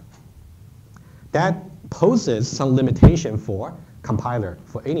dynamic type. That poses some limitation for compiler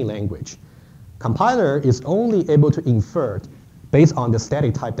for any language. Compiler is only able to infer based on the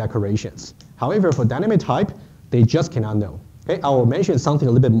static type declarations. However, for dynamic type, they just cannot know. Okay? I will mention something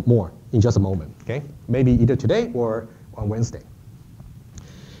a little bit more in just a moment. Okay? Maybe either today or on Wednesday.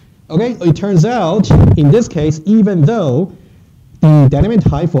 Okay, it turns out in this case, even though the dynamic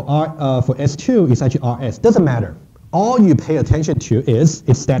type for S2 is actually RS, doesn't matter. All you pay attention to is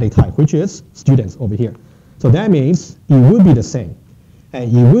its static type, which is students over here. So that means it will be the same.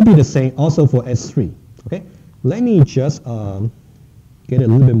 And it will be the same also for S3. Okay, let me just get it a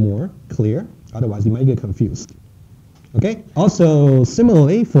little bit more clear. Otherwise, you might get confused. Okay, also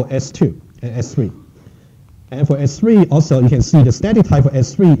similarly for S2 and S3. And for S3, also, you can see the static type for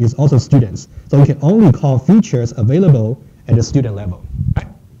S3 is also students. So you can only call features available at the student level. Right?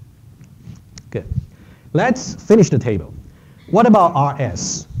 Good. Let's finish the table. What about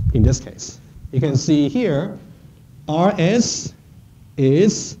RS in this case? You can see here, RS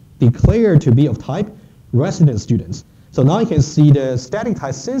is declared to be of type resident students. So now you can see the static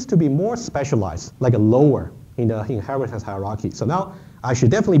type seems to be more specialized, like a lower in the inheritance hierarchy. So now I should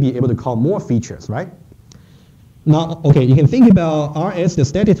definitely be able to call more features, right? Now, okay, you can think about RS, the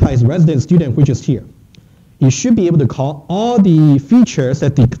static type is resident student, which is here. You should be able to call all the features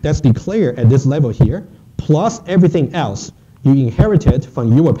that's declared at this level here, plus everything else you inherited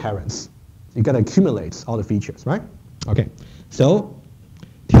from your parents. You gotta accumulate all the features, right? Okay, so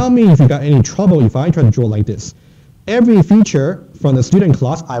tell me if you got any trouble if I try to draw like this. Every feature from the student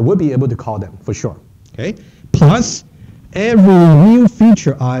class, I would be able to call them for sure, okay? Plus every new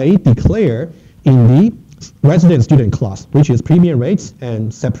feature I declare in the resident student class, which is premium rates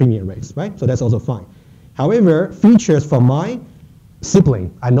and set premium rates, right? So that's also fine. However, features from my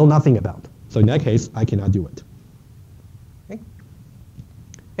sibling, I know nothing about. So in that case, I cannot do it. Okay?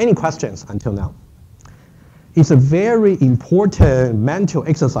 Any questions until now? It's a very important mental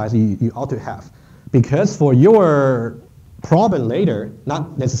exercise you ought to have, because for your problem later,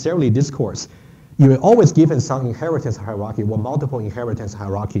 not necessarily this course, you are always given some inheritance hierarchy or multiple inheritance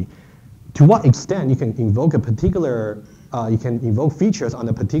hierarchy. To what extent you can invoke a particular, you can invoke features on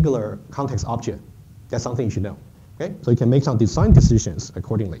a particular context object. That's something you should know. Okay? So you can make some design decisions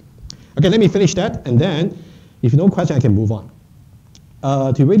accordingly. Okay, let me finish that, and then if no question, I can move on.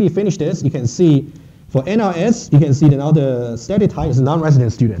 To really finish this, you can see for NRS, you can see that now the static type is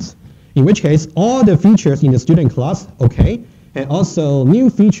non-resident students, in which case all the features in the student class, okay, and also new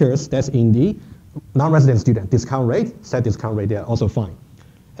features that's in the non-resident student, discount rate, set discount rate, they are also fine.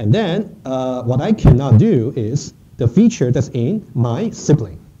 And then what I cannot do is the feature that's in my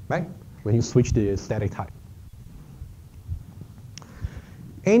sibling, right? When you switch the static type.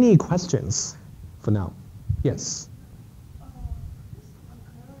 Any questions for now? Yes.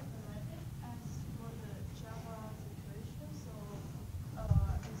 Just as for the Java situation, so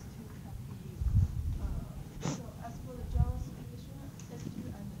S2 can be, so as for the Java situation, S2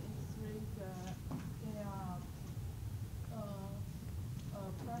 and S3, they are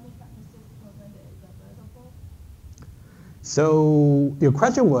primary mechanism provided is available. So your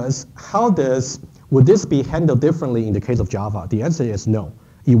question was, would this be handled differently in the case of Java? The answer is no.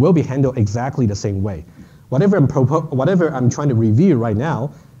 It will be handled exactly the same way. Whatever I'm trying to review right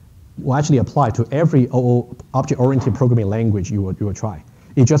now will actually apply to every object-oriented programming language you will try.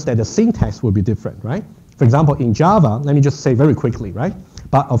 It's just that the syntax will be different, right? For example, in Java, let me just say very quickly, right?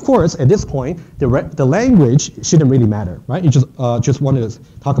 But of course, at this point, the language shouldn't really matter, right? You just want to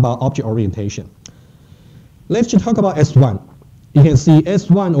talk about object orientation. Let's just talk about S1. You can see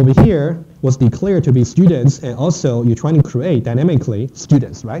S1 over here was declared to be students, and also you're trying to create dynamically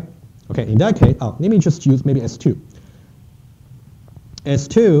students, right? Okay, in that case, let me just use maybe S2.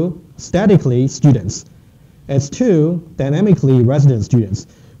 S2, statically students. S2, dynamically resident students.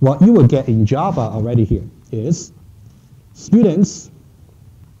 What you will get in Java already here is students,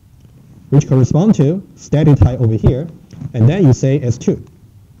 which correspond to static type over here, and then you say S2.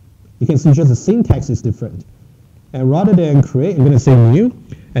 You can see just the syntax is different. And rather than create, I'm going to say new,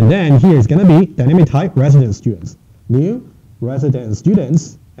 and then here is going to be dynamic type resident students. New resident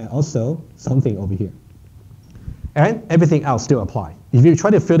students, and also something over here. And everything else still apply. If you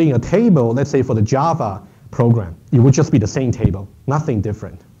try to fill in a table, let's say for the Java program, it would just be the same table, nothing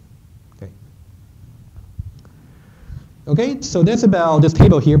different. Okay, so that's about this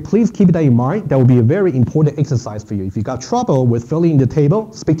table here. Please keep that in mind. That will be a very important exercise for you. If you got trouble with filling in the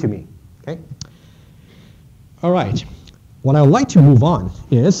table, speak to me. Okay. All right. What I would like to move on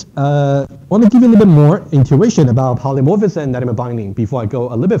is I want to give you a little bit more intuition about polymorphism and dynamic binding before I go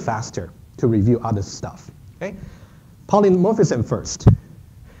a little bit faster to review other stuff. Okay. Polymorphism first.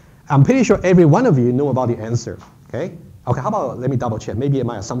 I'm pretty sure every one of you know about the answer. Okay. Okay. How about let me double check? Maybe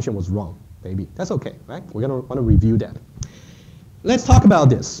my assumption was wrong. Maybe that's okay. Right. We're gonna want to review that. Let's talk about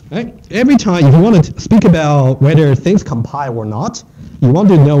this. Right. Every time if you want to speak about whether things compile or not, you want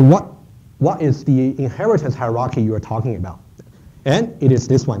to know what is the inheritance hierarchy you are talking about. And it is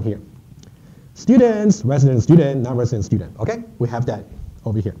this one here. Students, resident student, non-resident student. Okay, we have that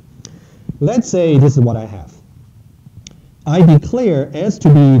over here. Let's say this is what I have. I declare S to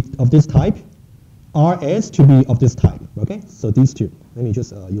be of this type, RS to be of this type. Okay, so these two. Let me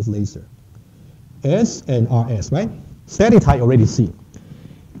just use laser. S and RS, right? Static type already see.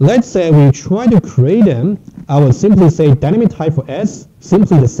 Let's say we try to create them. I will simply say dynamic type for S,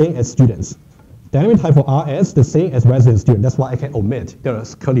 simply the same as students. Dynamic type for RS, the same as resident student. That's why I can omit.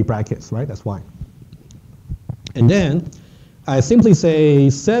 There's curly brackets, right? That's why. And then I simply say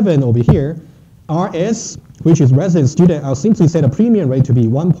 7 over here. RS, which is resident student, I'll simply set a premium rate to be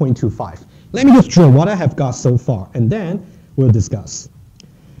 1.25. Let me just draw what I have got so far, and then we'll discuss.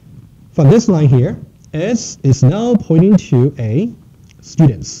 From this line here, S is now pointing to a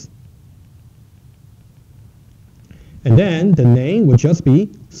students. And then the name will just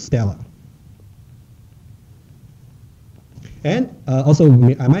be Stella. And also,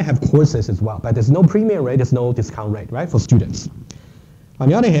 I might have courses as well, but there's no premium rate, there's no discount rate, right, for students. On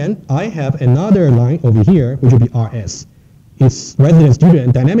the other hand, I have another line over here, which will be RS. It's resident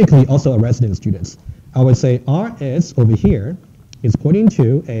student, dynamically also a resident student. I would say RS over here is pointing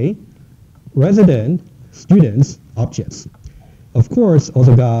to a resident students objects. Of course,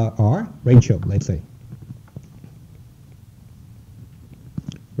 also got R, Rachel, let's say.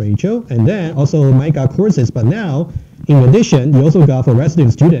 Rachel, and then also might got courses, but now, in addition, you also got for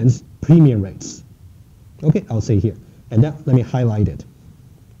resident students premium rates. Okay, I'll say here, and that, let me highlight it,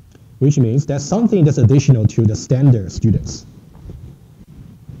 which means that's something that's additional to the standard students.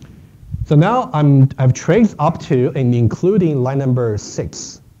 So now I've traced up to and including line number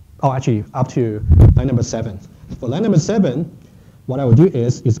 6. Oh, actually, up to line number 7. For line number 7, what I will do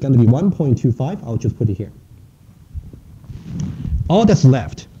is it's going to be 1.25. I'll just put it here. All that's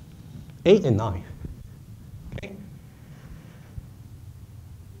left, 8 and 9. Okay.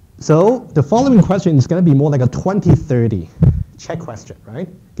 So the following question is going to be more like a 2030 check question, right?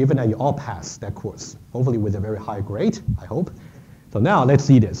 Given that you all passed that course, hopefully with a very high grade, I hope. So now let's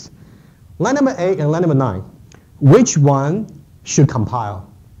see this. Line number 8 and line number 9, which one should compile?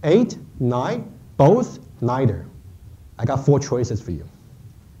 8, 9, both, neither. I got 4 choices for you.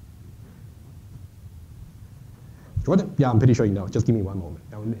 Jordan? Yeah, I'm pretty sure you know. Just give me one moment.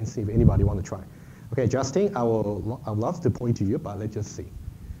 And see if anybody want to try. Okay, Justin, I would love to point to you, but let's just see.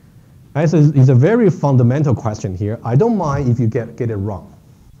 Right, so it's a very fundamental question here. I don't mind if you get it wrong.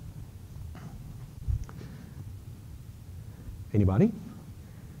 Anybody?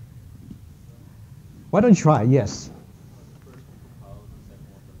 Why don't you try? Yes.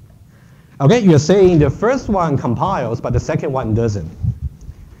 Okay, you're saying the first one compiles, but the second one doesn't.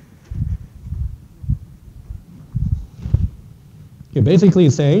 You're basically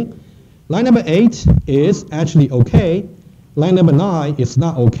saying line number 8 is actually okay. Line number 9 is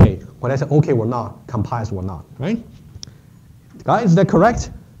not okay. When I say okay or not, compiles or not, right? Guys, is that correct?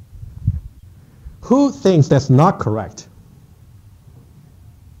 Who thinks that's not correct?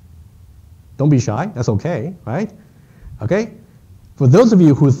 Don't be shy, that's okay, right? Okay? For those of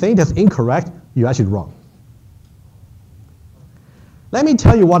you who think that's incorrect, you're actually wrong. Let me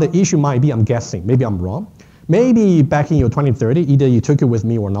tell you what the issue might be. I'm guessing. Maybe I'm wrong. Maybe back in your 2030, either you took it with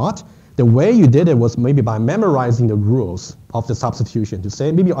me or not, the way you did it was maybe by memorizing the rules of the substitution to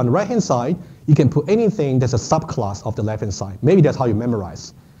say maybe on the right-hand side, you can put anything that's a subclass of the left-hand side. Maybe that's how you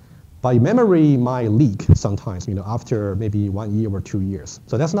memorize. But your memory might leak sometimes, after maybe 1 year or 2 years.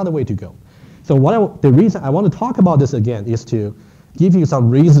 So that's not the way to go. So the reason I want to talk about this again is to give you some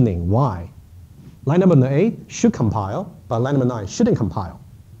reasoning why line number 8 should compile, but line number 9 shouldn't compile.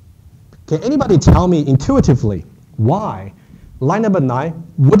 Can anybody tell me intuitively why line number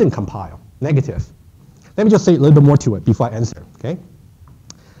 9 wouldn't compile? Negative. Let me just say a little bit more to it before I answer, okay?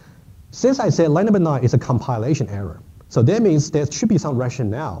 Since I said line number 9 is a compilation error, so that means there should be some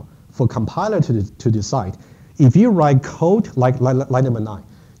rationale for compiler to decide. If you write code like line number 9,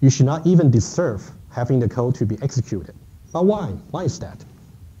 you should not even deserve having the code to be executed. But why? Why is that?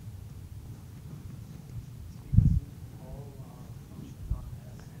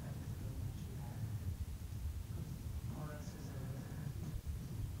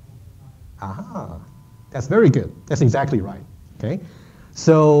 Aha, that's very good. That's exactly right. Okay,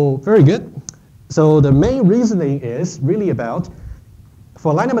 so very good. So the main reasoning is really about,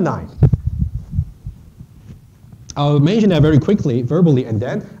 for line number 9, I'll mention that very quickly, verbally, and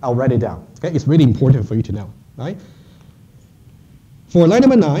then I'll write it down. Okay, it's really important for you to know, right? For line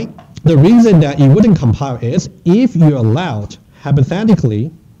number 9, the reason that it wouldn't compile is if you allowed,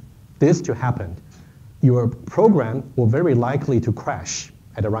 hypothetically, this to happen, your program will very likely to crash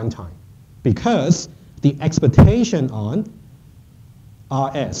at the runtime, because the expectation on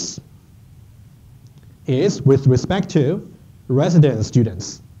RS is with respect to resident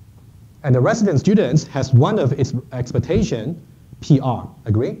students. And the resident students has one of its expectation, PR,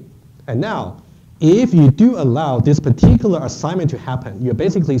 agree? And now, if you do allow this particular assignment to happen, you're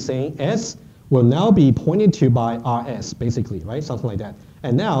basically saying S will now be pointed to by RS, basically, right? Something like that.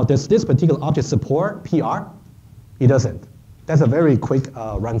 And now, does this particular object support PR? It doesn't. That's a very quick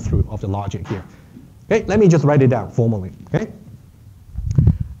run through of the logic here. Okay, let me just write it down formally, okay?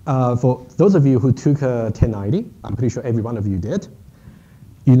 For those of you who took 1090, I'm pretty sure every one of you did,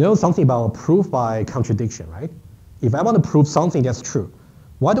 you know something about proof by contradiction, right? If I want to prove something that's true,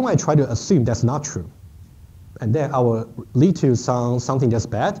 why don't I try to assume that's not true? And then I will lead to something that's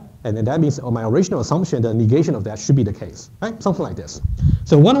bad, and then that means my original assumption, the negation of that should be the case, right? Something like this.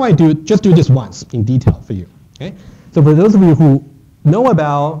 So why don't I just do this once in detail for you, okay? So for those of you who know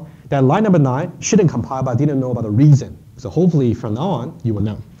about that line number 9 shouldn't compile, but didn't know about the reason. So hopefully from now on, you will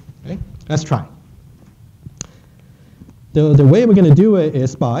know, okay? Let's try. The way we're going to do it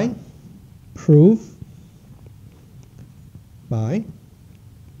is by proof by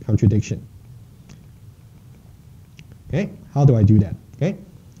contradiction. Okay, how do I do that? Okay,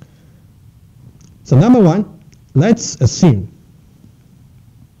 so number 1, let's assume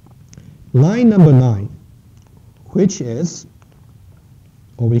line number 9, which is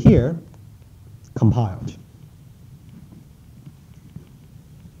over here, compiled.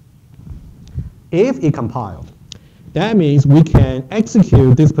 If it compiled, that means we can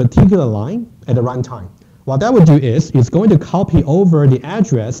execute this particular line at the runtime. What that would do is it's going to copy over the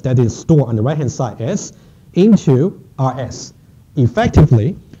address that is stored on the right-hand side S into RS.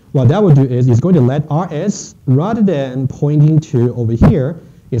 Effectively, what that would do is it's going to let RS, rather than pointing to over here,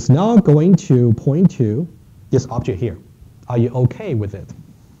 it's now going to point to this object here. Are you okay with it?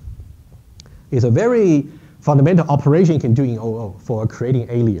 It's a very fundamental operation you can do in OO for creating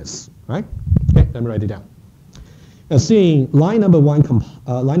alias, right? Okay, let me write it down. Now, seeing line number 9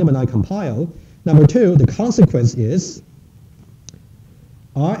 compile, number 2, the consequence is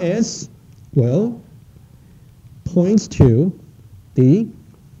RS will points to the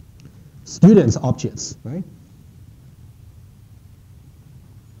student's objects, right?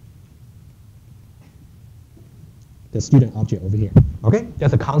 The student object over here. Okay,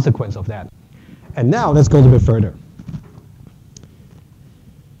 that's a consequence of that. And now let's go a little bit further.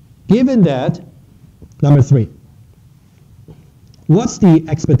 Given that, number 3, what's the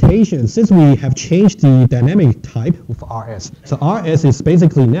expectation since we have changed the dynamic type of RS? So RS is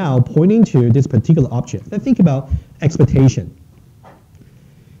basically now pointing to this particular object. Let's think about expectation.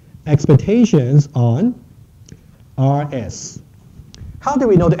 Expectations on RS. How do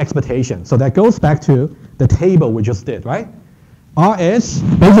we know the expectation? So that goes back to the table we just did, right? RS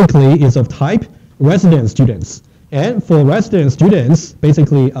basically is of type resident students. And for resident students,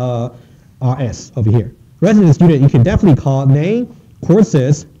 basically RS over here. Resident student, you can definitely call name,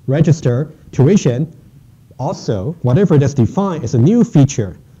 courses, register, tuition. Also, whatever that's defined as a new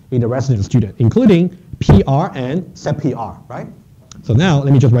feature in the resident student, including PR and set PR, right? So now,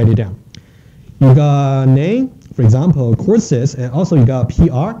 let me just write it down. You got name, for example, courses, and also you got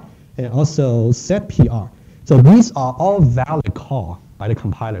PR, and also set PR. So these are all valid call by the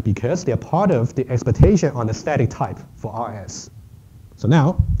compiler because they're part of the expectation on the static type for RS. So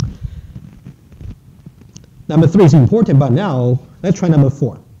now, number 3 is important, but now let's try number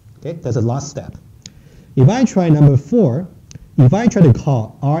 4. Okay, that's the last step. If I try number 4, if I try to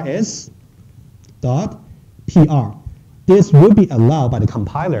call rs dot PR, this will be allowed by the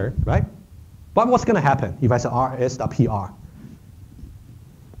compiler, right? But what's going to happen if I say rs dot PR?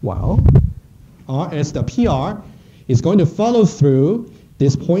 Well, rs dot PR is going to follow through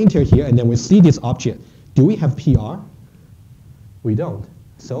this pointer here, and then we see this object. Do we have PR? We don't.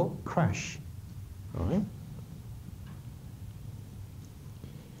 So crash. All right.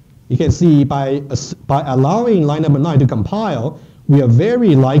 You can see by allowing line number 9 to compile, we are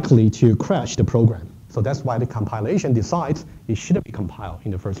very likely to crash the program. So that's why the compilation decides it shouldn't be compiled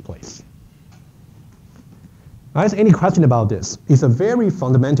in the first place. All right, any question about this? It's a very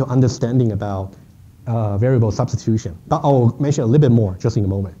fundamental understanding about variable substitution. But I'll mention a little bit more just in a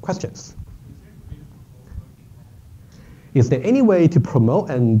moment. Questions? Is there any way to promote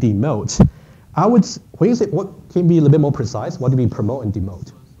and demote? I would, when you say, what can you be a little bit more precise? What do you mean promote and demote?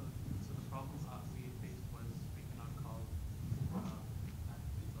 So the problem we faced was we cannot call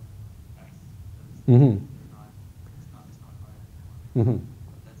X. Mm-hmm. It's not right. Mm-hmm.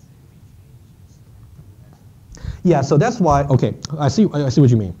 But let's say we change this to X. Yeah, so that's why, okay, I see what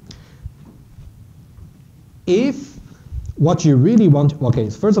you mean. If what you really want, okay,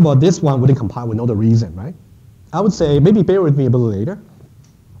 first of all, this one wouldn't compile, we know the reason, right? I would say, maybe bear with me a little later.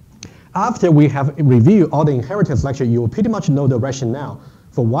 After we have reviewed all the inheritance lecture, you will pretty much know the rationale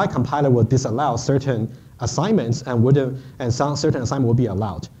for why compiler will disallow certain assignments and some certain assignment will be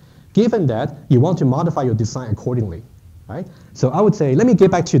allowed. Given that, you want to modify your design accordingly, right? So I would say, let me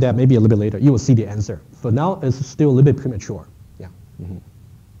get back to that maybe a little bit later. You will see the answer. For now, it's still a little bit premature. Yeah. Mm-hmm.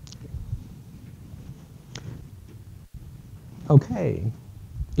 Okay.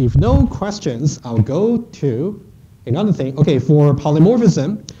 If no questions, I'll go to another thing. Okay, for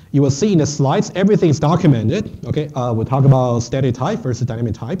polymorphism, you will see in the slides, everything is documented. Okay, we'll talk about static type versus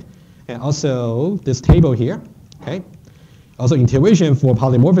dynamic type, and also this table here. Okay, also intuition for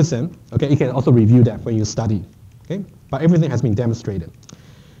polymorphism. Okay, you can also review that when you study. Okay, but everything has been demonstrated.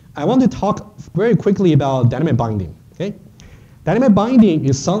 I want to talk very quickly about dynamic binding. Okay, dynamic binding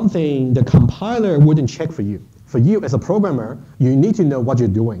is something the compiler wouldn't check for you. For you as a programmer, you need to know what you're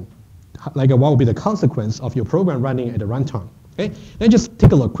doing. Like what will be the consequence of your program running at the runtime. Okay, let's just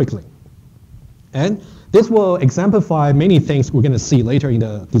take a look quickly. And this will exemplify many things we're going to see later in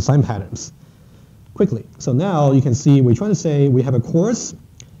the design patterns. Quickly. So now you can see we're trying to say we have a course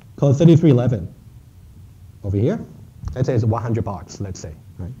called 3311 over here. Let's say it's $100, let's say.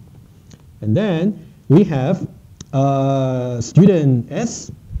 Right? And then we have student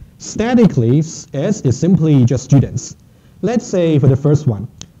S. Statically, S is simply just students. Let's say for the first one,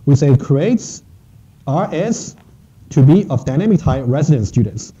 we say creates RS to be of dynamic type resident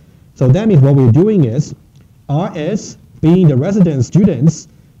students. So that means what we're doing is RS being the resident students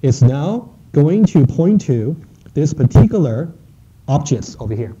is now going to point to this particular objects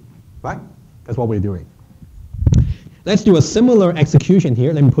over here, right? That's what we're doing. Let's do a similar execution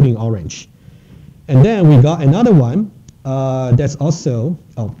here. Let me put in orange. And then we got another one that's also,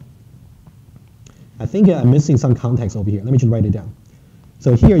 oh, I think I'm missing some context over here. Let me just write it down.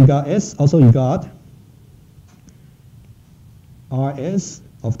 So here you got S, also you got RS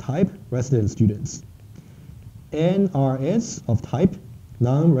of type resident students, and RS of type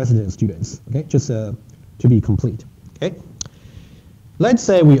non-resident students, okay, just to be complete, okay? Let's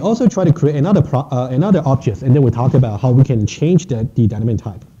say we also try to create another object, and then we talk about how we can change the dynamic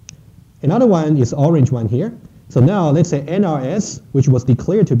type. Another one is orange one here. So now let's say NRS, which was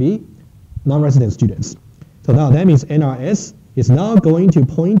declared to be non-resident students. So now that means NRS is now going to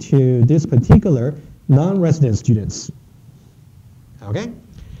point to this particular non-resident students. Okay?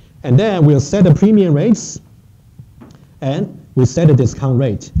 And then we'll set the premium rates, and we set a discount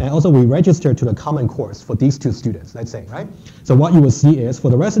rate. And also we register to the common course for these two students, let's say, right? So what you will see is for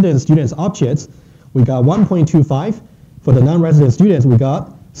the resident students objects, we got 1.25. For the non-resident students, we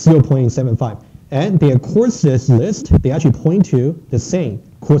got 0.75. And their courses list, they actually point to the same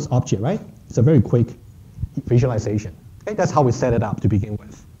course object, right? It's a very quick visualization. Okay, that's how we set it up to begin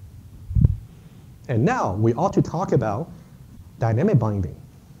with. And now we ought to talk about dynamic binding.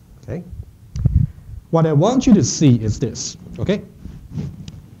 Okay? What I want you to see is this. Okay?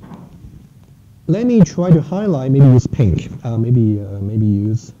 Let me try to highlight, maybe use pink, maybe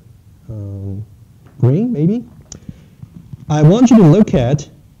use green, maybe. I want you to look at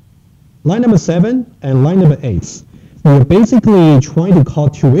line number 7 and line number 8, we're basically trying to call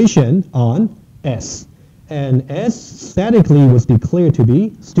tuition on S. And S statically was declared to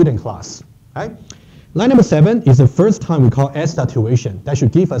be student class. Right? Line number 7 is the first time we call S dot tuition. That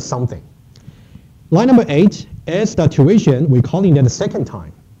should give us something. Line number 8, S dot tuition, we're calling that the second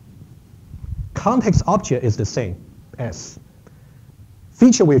time. Context object is the same, S.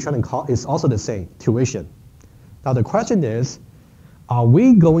 Feature we're trying to call is also the same, tuition. Now the question is, are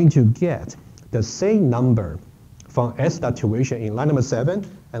we going to get the same number from S dot tuition in line number 7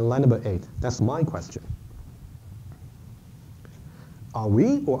 and line number 8? That's my question. Are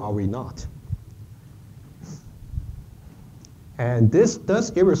we or are we not? And this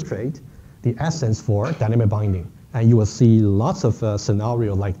does illustrate the essence for dynamic binding. And you will see lots of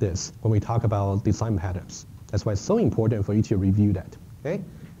scenarios like this when we talk about design patterns. That's why it's so important for you to review that. Okay?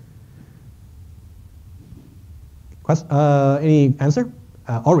 Any answer?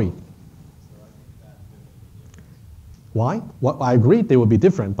 Ori? Why? Well, I agree they would be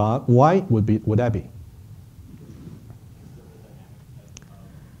different, but why would that be?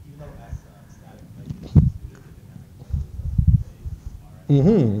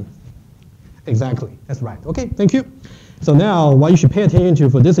 Mm-hmm. Exactly, that's right. Okay, thank you. So now what you should pay attention to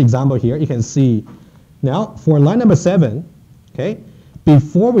for this example here, you can see now for line number 7, okay,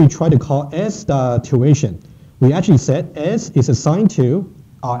 before we try to call S dot tuition, we actually said S is assigned to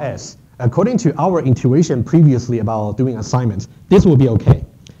RS. According to our intuition previously about doing assignments, this will be okay.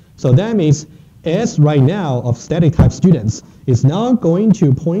 So that means S right now of static type students is now going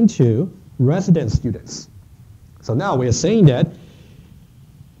to point to resident students. So now we are saying that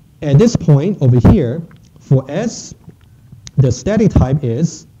at this point over here, for S, the static type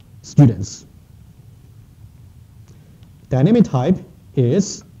is students. Dynamic type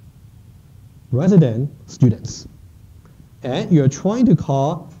is resident students. And you're trying to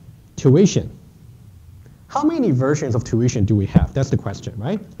call tuition. How many versions of tuition do we have? That's the question,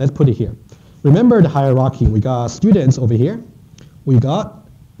 right? Let's put it here. Remember the hierarchy. We got students over here. We got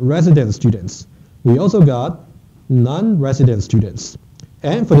resident students. We also got non-resident students.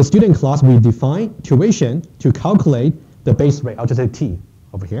 And for the student class, we define tuition to calculate the base rate. I'll just say T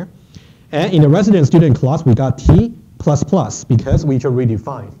over here. And in the resident student class, we got T plus plus because we just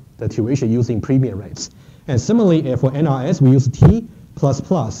redefine the tuition using premium rates. And similarly, for NRS, we use T plus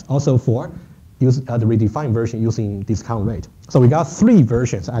plus also for the redefined version using discount rate. So we got 3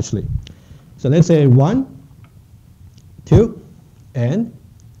 versions actually. So let's say 1, 2, and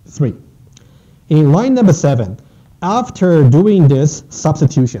 3. In line number 7, after doing this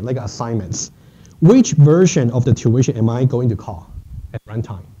substitution, like assignments, which version of the tuition am I going to call at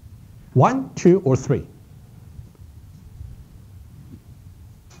runtime? 1, 2, or 3?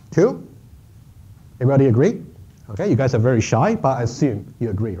 2? Everybody agree? Okay, you guys are very shy, but I assume you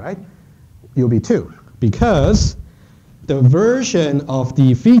agree, right? You'll be 2, because the version of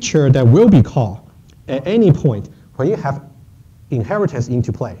the feature that will be called at any point when you have inheritance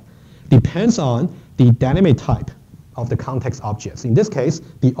into play depends on the dynamic type of the context objects. In this case,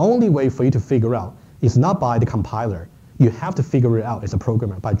 the only way for you to figure out is not by the compiler. You have to figure it out as a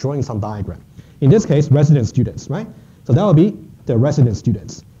programmer by drawing some diagram. In this case, resident students, right? So that will be the resident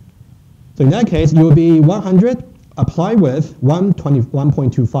students. So in that case, you will be 100 apply with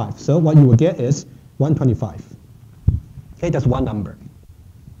 121.25. So what you will get is 125. Okay, that's one number.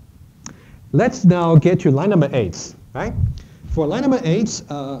 Let's now get to line number 8, right? For line number 8,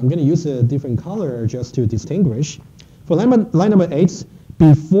 I'm going to use a different color just to distinguish. For line number 8,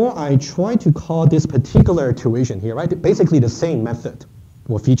 before I try to call this particular tuition here, right? Basically the same method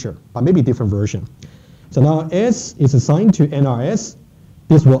or feature, but maybe different version. So now S is assigned to NRS.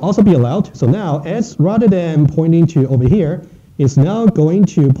 This will also be allowed. So now S, rather than pointing to over here, is now going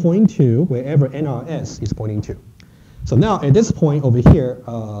to point to wherever NRS is pointing to. So now at this point over here,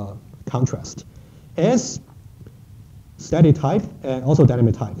 contrast. S, static type, and also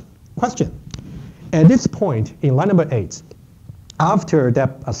dynamic type. Question. At this point in line number 8, after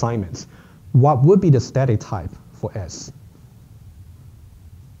that assignment, what would be the static type for S?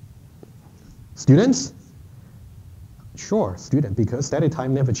 Students? Sure, student, because static type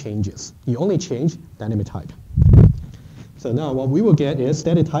never changes. You only change dynamic type. So now what we will get is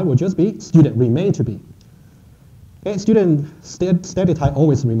static type will just be student, remain to be. Okay, static type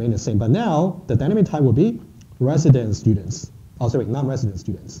always remain the same, but now the dynamic type will be resident students. Oh, sorry, non-resident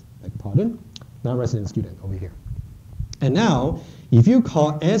students. Beg your pardon, non-resident student over here. And now, if you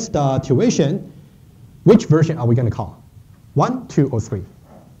call S dot tuition, which version are we going to call? 1, 2, or 3?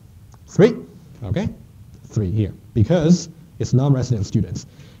 3, okay? 3 here, because it's non-resident students.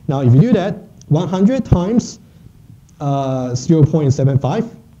 Now, if you do that, 100 times 0.75,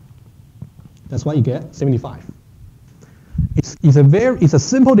 That's why you get 75. It's a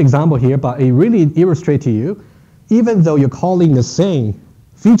simple example here, but it really illustrates to you, even though you're calling the same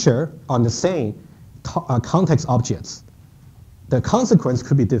feature on the same context objects, the consequence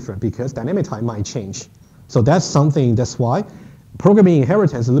could be different because dynamic time might change. So that's why programming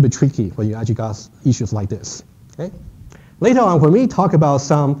inheritance is a little bit tricky when you actually got issues like this. Okay? Later on, when we talk about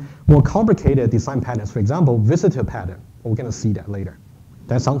some more complicated design patterns, for example, visitor pattern, we're going to see that later.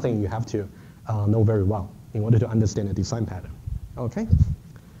 That's something you have to know very well in order to understand the design pattern. Okay?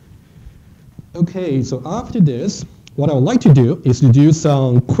 Okay, so after this, what I would like to do is to do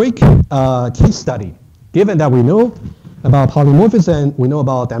some quick case study. Given that we know about polymorphism, we know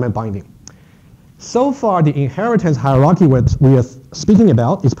about dynamic binding. So far, the inheritance hierarchy we are speaking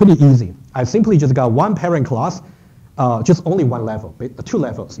about is pretty easy. I simply just got one parent class, just only one level, two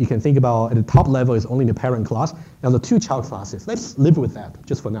levels. You can think about at the top level is only the parent class, and the two child classes. Let's live with that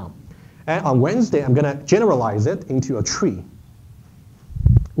just for now. And on Wednesday, I'm going to generalize it into a tree.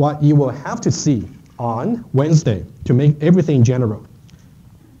 What you will have to see on Wednesday to make everything general.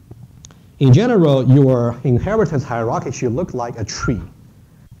 In general, your inheritance hierarchy should look like a tree.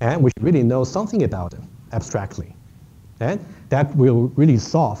 And we should really know something about it abstractly. And that will really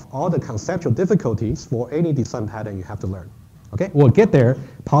solve all the conceptual difficulties for any design pattern you have to learn. Okay, we'll get there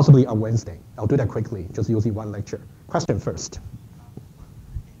possibly on Wednesday. I'll do that quickly, just using one lecture. Question first.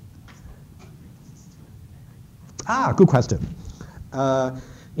 Good question.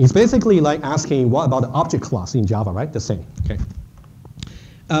 It's basically like asking what about the object class in Java, right? The same. Okay.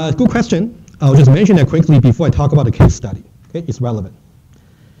 Good question. I'll just mention that quickly before I talk about the case study. Okay, it's relevant.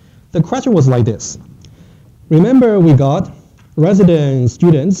 The question was like this. Remember we got resident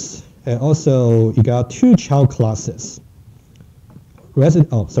students, and also you got two child classes.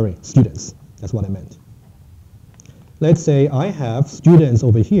 Students. That's what I meant. Let's say I have students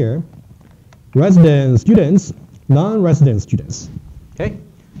over here, resident students, non-resident students. Okay?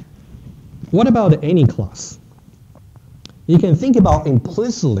 What about any class? You can think about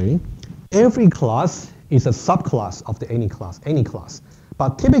implicitly, every class is a subclass of the any class.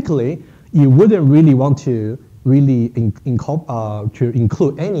 But typically, you wouldn't really want to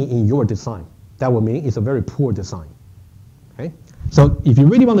include any in your design. That would mean it's a very poor design. Okay? So if you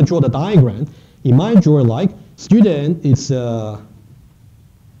really want to draw the diagram, you might draw like student is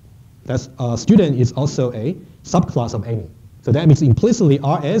student is also a subclass of any. So that means implicitly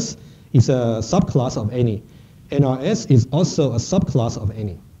RS is a subclass of any. NRS is also a subclass of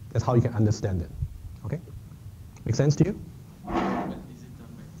any. That's how you can understand it. Okay? Make sense to you?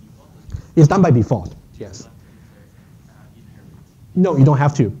 It's done by default, yes. No, you don't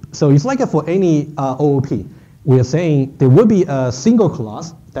have to. So it's like for any OOP. We are saying there will be a single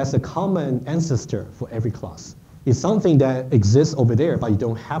class that's a common ancestor for every class. It's something that exists over there, but you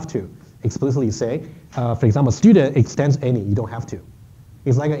don't have to explicitly say, for example, student extends any. You don't have to.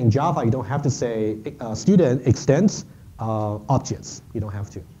 It's like in Java, you don't have to say student extends objects. You don't have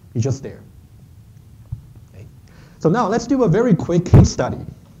to. It's just there. Okay. So now let's do a very quick case study.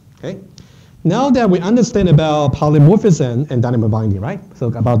 Okay. Now that we understand about polymorphism and dynamic binding, right? So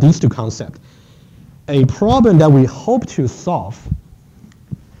about these two concepts, a problem that we hope to solve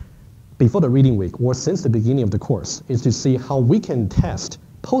before the reading week or since the beginning of the course is to see how we can test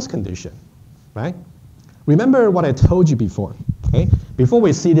post-condition, right? Remember what I told you before, okay? Before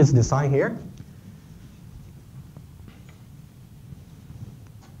we see this design here,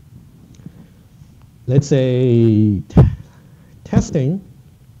 let's say testing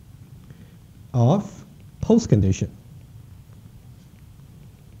of post-condition.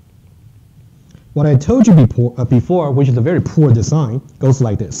 What I told you before, which is a very poor design, goes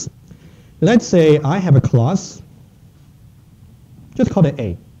like this. Let's say I have a class, just call it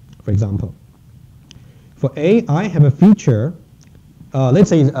A, for example. For A, I have a feature, let's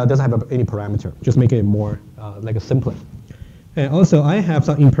say it doesn't have any parameter, just make it more like a simpler. And also I have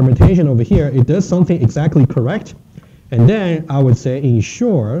some implementation over here, it does something exactly correct, and then I would say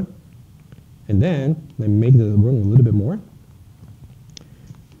ensure, and then let me make the room a little bit more.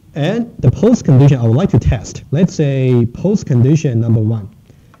 And the post condition I would like to test. Let's say post condition number 1.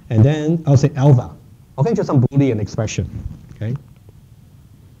 And then I'll say alpha. Okay, just some Boolean expression. Okay.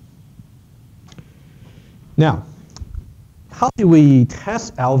 Now, how do we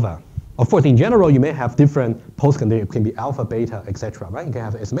test alpha? Of course, in general, you may have different post conditions. It can be alpha, beta, etc. Right? You can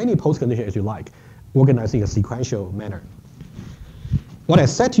have as many post conditions as you like, organized in a sequential manner. What I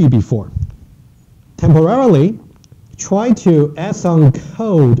said to you before, temporarily, try to add some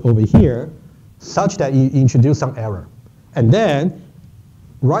code over here such that you introduce some error. And then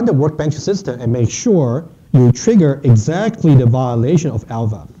run the workbench system and make sure you trigger exactly the violation of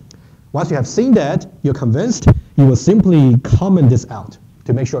alpha. Once you have seen that, you're convinced, you will simply comment this out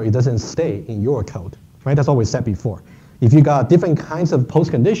to make sure it doesn't stay in your code. Right? That's what we said before. If you got different kinds of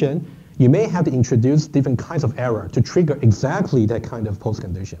postcondition, you may have to introduce different kinds of error to trigger exactly that kind of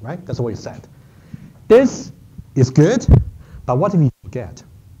postcondition. Right? That's what we said. This is good, but what if you forget?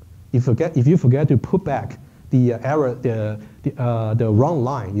 If you forget to put back the error, the wrong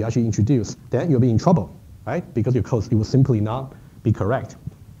line you actually introduced, then you'll be in trouble, right? Because your code, it will simply not be correct.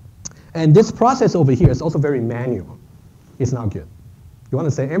 And this process over here is also very manual. It's not good. You want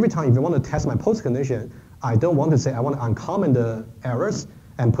to say every time if you want to test my postcondition, I don't want to say I want to uncomment the errors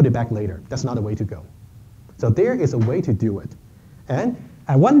and put it back later. That's not the way to go. So there is a way to do it. And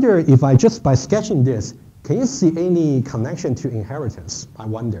I wonder if I just by sketching this, can you see any connection to inheritance? I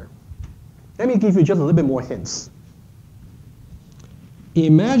wonder. Let me give you just a little bit more hints.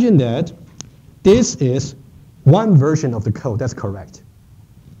 Imagine that this is one version of the code that's correct.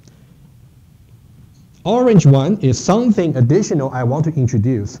 Orange one is something additional I want to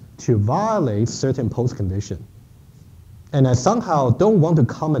introduce to violate certain postcondition. And I somehow don't want to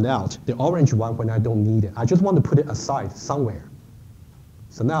comment out the orange one when I don't need it. I just want to put it aside somewhere.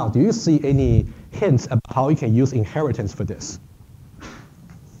 So now, do you see any hints about how you can use inheritance for this?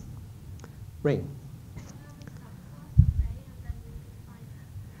 Rain.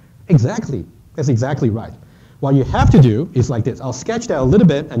 Exactly. That's exactly right. What you have to do is like this. I'll sketch that a little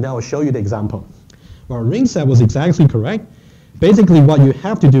bit, and then I'll show you the example. What Ring said was exactly correct. Basically, what you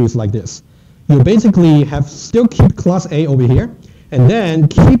have to do is like this. You basically have still keep class A over here, and then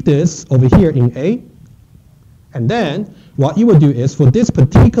keep this over here in A. And then what you will do is for this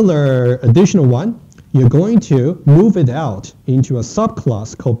particular additional one, you're going to move it out into a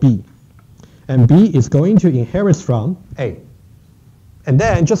subclass called B. And B is going to inherit from A. And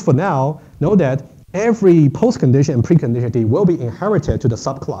then just for now, know that every postcondition and precondition, they will be inherited to the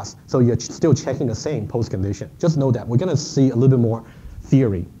subclass. So you're still checking the same postcondition. Just know that. We're going to see a little bit more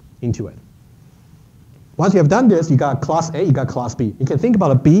theory into it. Once you have done this, you got class A, you got class B. You can think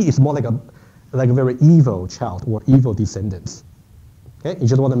about a B is more like a very evil child or evil descendants. Okay? You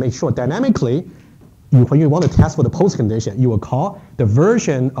just want to make sure dynamically, when you want to test for the postcondition, you will call the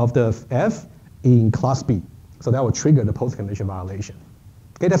version of the F in class B. So that will trigger the postcondition violation.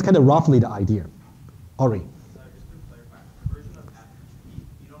 Okay, that's kind of roughly the idea. Ori. So just to clarify, the version of F,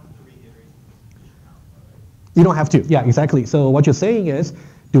 you don't have to reiterate each count, right? You don't have to. Yeah, exactly. So what you're saying is,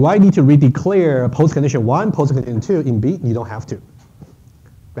 do I need to redeclare postcondition 1, postcondition 2 in B? You don't have to.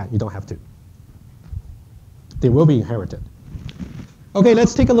 Right, you don't have to. They will be inherited. Okay,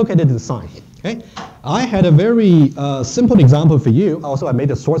 let's take a look at the design. Okay, I had a very simple example for you. Also, I made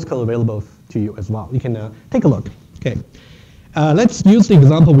the source code available to you as well. You can take a look. Okay, let's use the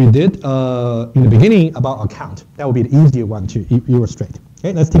example we did in the beginning about account. That would be the easier one to illustrate.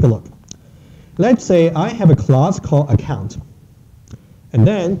 Okay, let's take a look. Let's say I have a class called account, and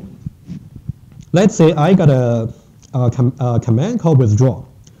then let's say I got a command called withdraw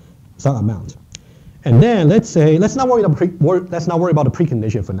some amount. And then let's say, let's not worry about the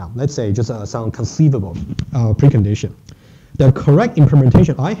precondition for now. Let's say just some conceivable precondition. The correct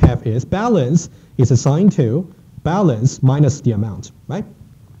implementation I have is balance is assigned to balance minus the amount, right?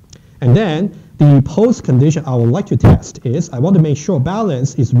 And then the post condition I would like to test is I want to make sure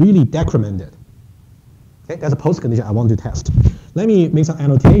balance is really decremented. Okay, that's a post condition I want to test. Let me make some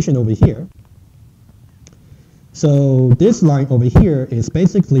annotation over here. So this line over here is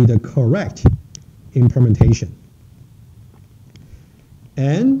basically the correct implementation.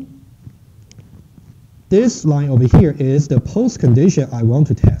 And this line over here is the post condition I want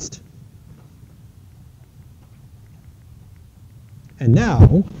to test. And now,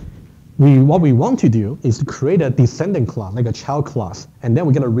 what we want to do is to create a descendant class, like a child class, and then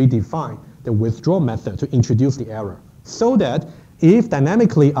we're going to redefine the withdraw method to introduce the error, so that if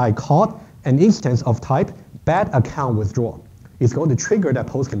dynamically I caught an instance of type bad account withdraw, it's going to trigger that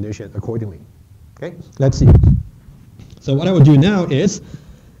post condition accordingly. Okay, let's see. So what I will do now is,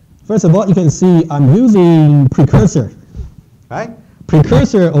 first of all, you can see I'm using precursor, right?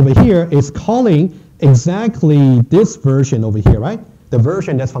 Precursor over here is calling exactly this version over here, right? The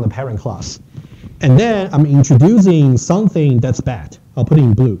version that's from the parent class. And then I'm introducing something that's bad. I'll put it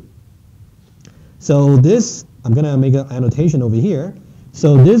in blue. So this, I'm going to make an annotation over here.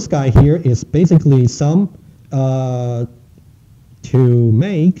 So this guy here is basically some to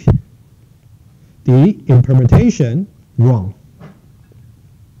make the implementation wrong.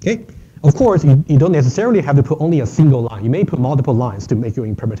 Okay? Of course, you don't necessarily have to put only a single line. You may put multiple lines to make your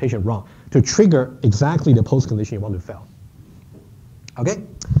implementation wrong, to trigger exactly the post condition you want to fail. Okay?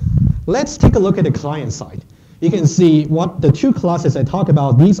 Let's take a look at the client side. you can see what the two classes I talk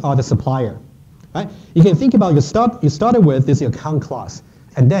about, these are the supplier. Right? You can think about you started with this account class,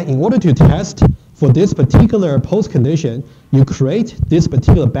 and then in order to test for this particular post condition, you create this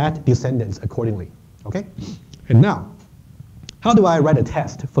particular bad descendants accordingly. Okay? And now, how do I write a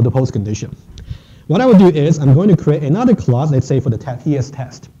test for the post condition? What I will do is I'm going to create another class, let's say for the ES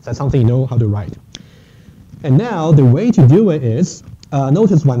test. That's something you know how to write. And now the way to do it is,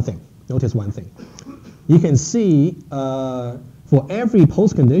 notice one thing. Notice one thing. You can see for every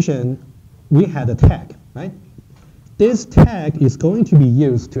post condition, we had a tag, right? This tag is going to be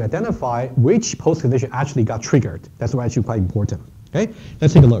used to identify which post condition actually got triggered. That's actually quite important. Okay,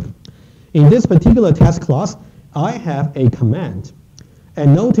 let's take a look. In this particular test class, I have a command.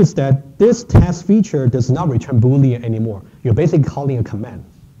 And notice that this test feature does not return Boolean anymore. You're basically calling a command.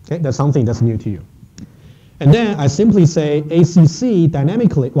 Okay, that's something that's new to you. And then I simply say ACC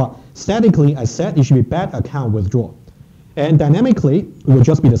dynamically, well, statically I said it should be bad account withdraw. And dynamically, it will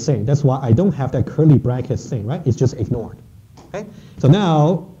just be the same. That's why I don't have that curly brackets thing, right? It's just ignored. Okay? So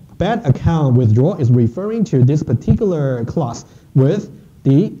now, bad account withdraw is referring to this particular class with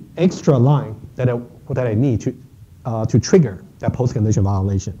the extra line that I need to trigger that post condition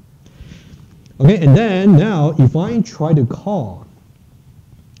violation. Okay, and then now if I try to call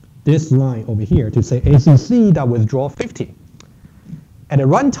this line over here to say ACC.withdraw 50, at the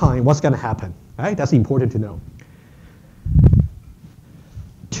runtime, what's going to happen? Right? That's important to know.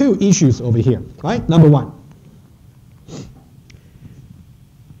 Two issues over here, right? Number one,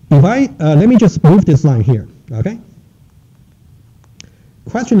 if I, let me just move this line here, okay?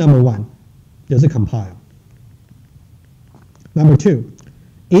 Question number one, does it compile? Number two,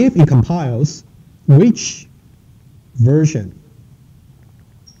 if it compiles, which version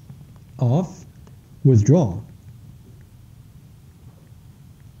of withdrawal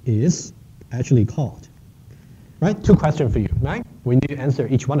is actually called? Right? Two questions for you, right? We need to answer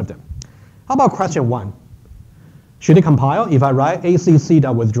each one of them. How about question one? Should it compile if I write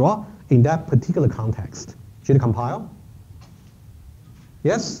ACC.withdraw in that particular context? Should it compile?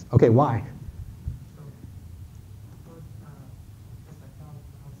 Yes? Okay, why?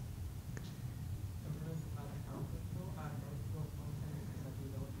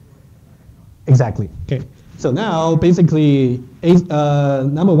 Exactly. Okay. So now basically,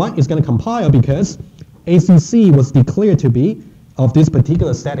 number one is going to compile because ACC was declared to be of this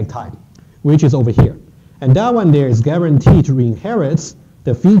particular static type, which is over here. And that one there is guaranteed to inherit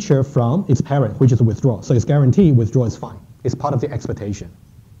the feature from its parent, which is withdrawal. So it's guaranteed withdrawal is fine. It's part of the expectation.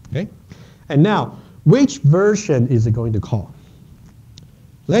 Okay. And now, which version is it going to call?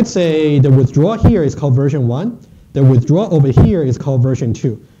 Let's say the withdrawal here is called version 1. The withdrawal over here is called version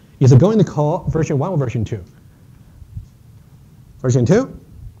 2. Is it going to call version 1 or version 2? Version 2?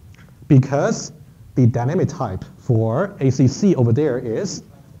 Because the dynamic type for ACC over there is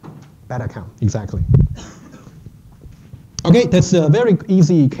bad account. Exactly. Okay, that's a very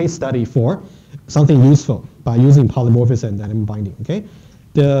easy case study for something useful by using polymorphism and dynamic binding. Okay,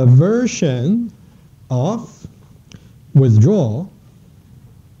 the version of withdrawal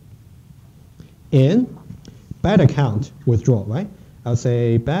in bad account withdrawal, right? I'll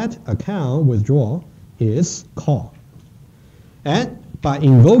say bad account withdrawal is call. And by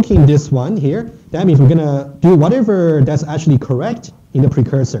invoking this one here, that means we're going to do whatever that's actually correct in the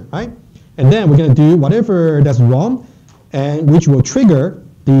precursor, right? And then we're going to do whatever that's wrong, and which will trigger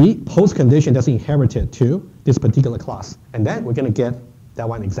the post condition that's inherited to this particular class. And then we're going to get that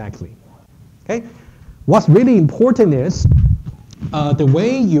one exactly. Okay? What's really important is the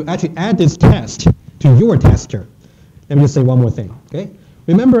way you actually add this test to your tester. Let me just say one more thing. Okay?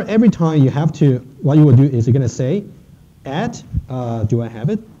 Remember, every time you have to, what you will do is you're going to say add, do I have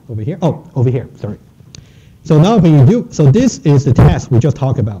it over here? Oh, over here, sorry. So now when you do, so this is the test we just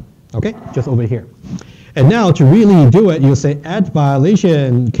talked about, okay? Just over here. And now to really do it, you say add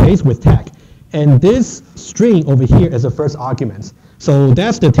violation case with tag. And this string over here is the first argument. So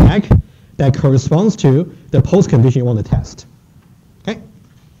that's the tag that corresponds to the post condition you want to test. Okay?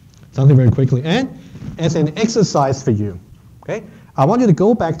 Something very quickly. And as an exercise for you, okay, I want you to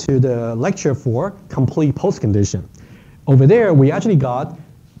go back to the lecture for complete post condition. Over there, we actually got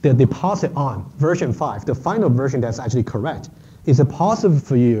the deposit on version 5, the final version that's actually correct. Is it possible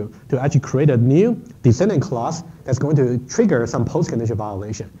for you to actually create a new descendant class that's going to trigger some post-condition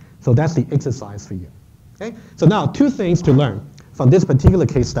violation? So that's the exercise for you. Okay? So now, two things to learn from this particular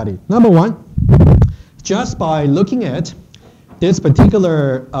case study. Number one, just by looking at this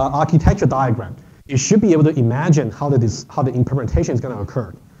particular architecture diagram, you should be able to imagine how the implementation is going to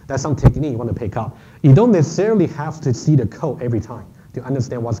occur. That's some technique you want to pick up. You don't necessarily have to see the code every time to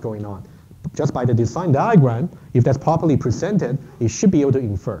understand what's going on. Just by the design diagram, if that's properly presented, you should be able to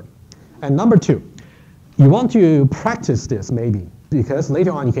infer. And number two, you want to practice this maybe, because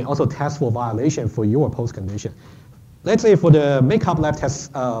later on you can also test for violation for your post condition. Let's say for the makeup lab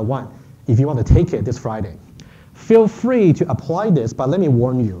test 1, if you want to take it this Friday, feel free to apply this, but let me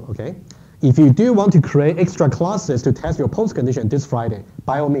warn you, okay? If you do want to create extra classes to test your post condition this Friday,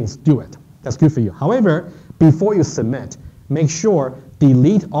 by all means, do it. That's good for you. However, before you submit, make sure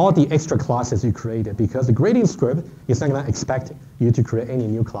delete all the extra classes you created, because the grading script is not going to expect you to create any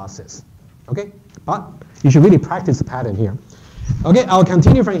new classes. Okay? But you should really practice the pattern here. Okay, I'll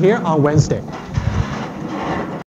continue from here on Wednesday.